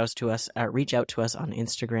 please reach out to us. Reach out to us on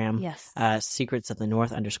Instagram. Yes. Secrets of the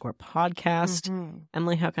North _podcast.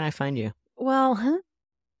 Emily, how can I find you? Well,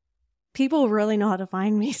 people really know how to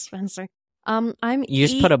find me, Spencer. You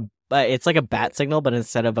just put it's like a bat signal, but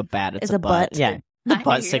instead of a bat, it's a butt. Yeah. The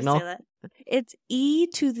butt signal. It's E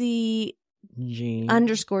to the G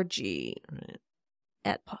 _G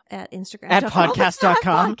at Instagram. At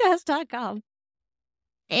podcast.com. Podcast.com.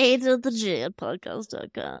 A to the G at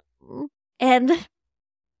podcast.com. And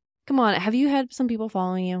come on, have you had some people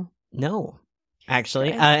following you? No,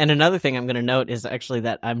 actually. And another thing I'm going to note is actually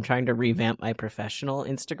that I'm trying to revamp my professional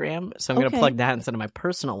Instagram. So I'm going to plug that instead of my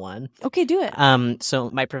personal one. Okay, do it.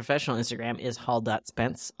 So my professional Instagram is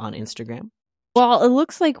hall.spence on Instagram. Well, it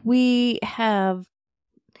looks like we have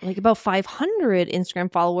like about 500 Instagram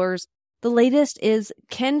followers. The latest is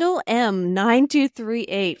Kendall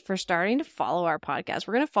M9238 for starting to follow our podcast.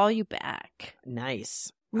 We're going to follow you back.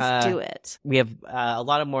 Nice. Let's do it. We have a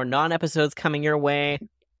lot of more non-episodes coming your way.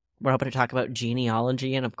 We're hoping to talk about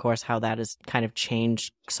genealogy and, of course, how that has kind of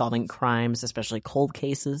changed solving crimes, especially cold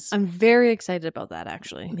cases. I'm very excited about that,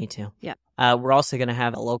 actually. Me too. Yeah. We're also going to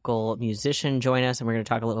have a local musician join us, and we're going to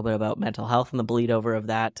talk a little bit about mental health and the bleed over of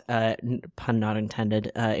that, pun not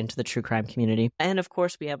intended, into the true crime community. And, of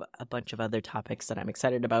course, we have a bunch of other topics that I'm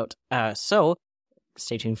excited about. So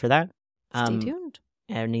stay tuned for that. Stay tuned.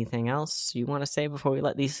 anything else you want to say before we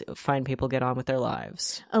let these fine people get on with their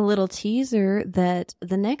lives? A little teaser that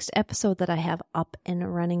the next episode that I have up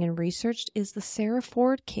and running and researched is the Sarah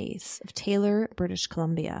Ford case of Taylor, British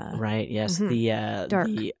Columbia. Right, yes. Dark.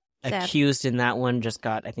 The Sad. accused in that one just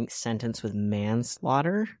got, I think, sentenced with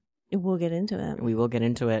manslaughter. We'll get into it. We will get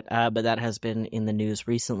into it, but that has been in the news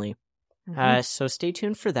recently. So stay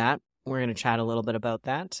tuned for that. We're going to chat a little bit about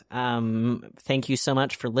that. Thank you so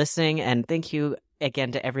much for listening, and thank you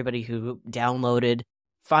again to everybody who downloaded.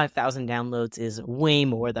 5,000 downloads is way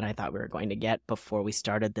more than I thought we were going to get before we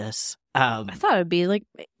started this. I thought it'd be like,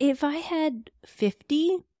 if I had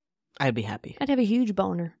 50, I'd be happy. I'd have a huge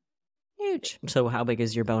boner. Huge. So how big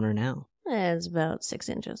is your boner now? It's about 6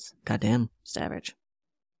 inches. Goddamn. Just average.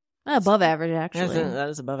 Above average, actually. That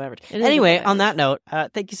is above average. It is Anyway, above on that note,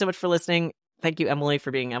 thank you so much for listening. Thank you, Emily,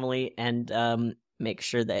 for being Emily. And make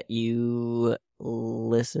sure that you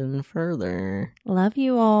listen further. Love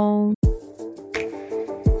you all.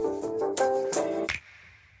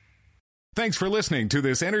 Thanks for listening to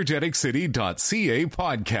this energeticcity.ca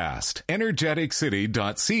podcast.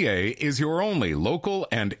 Energeticcity.ca is your only local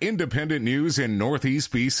and independent news in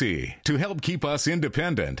Northeast BC. To help keep us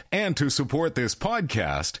independent and to support this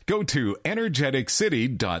podcast, go to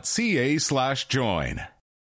energeticcity.ca/join.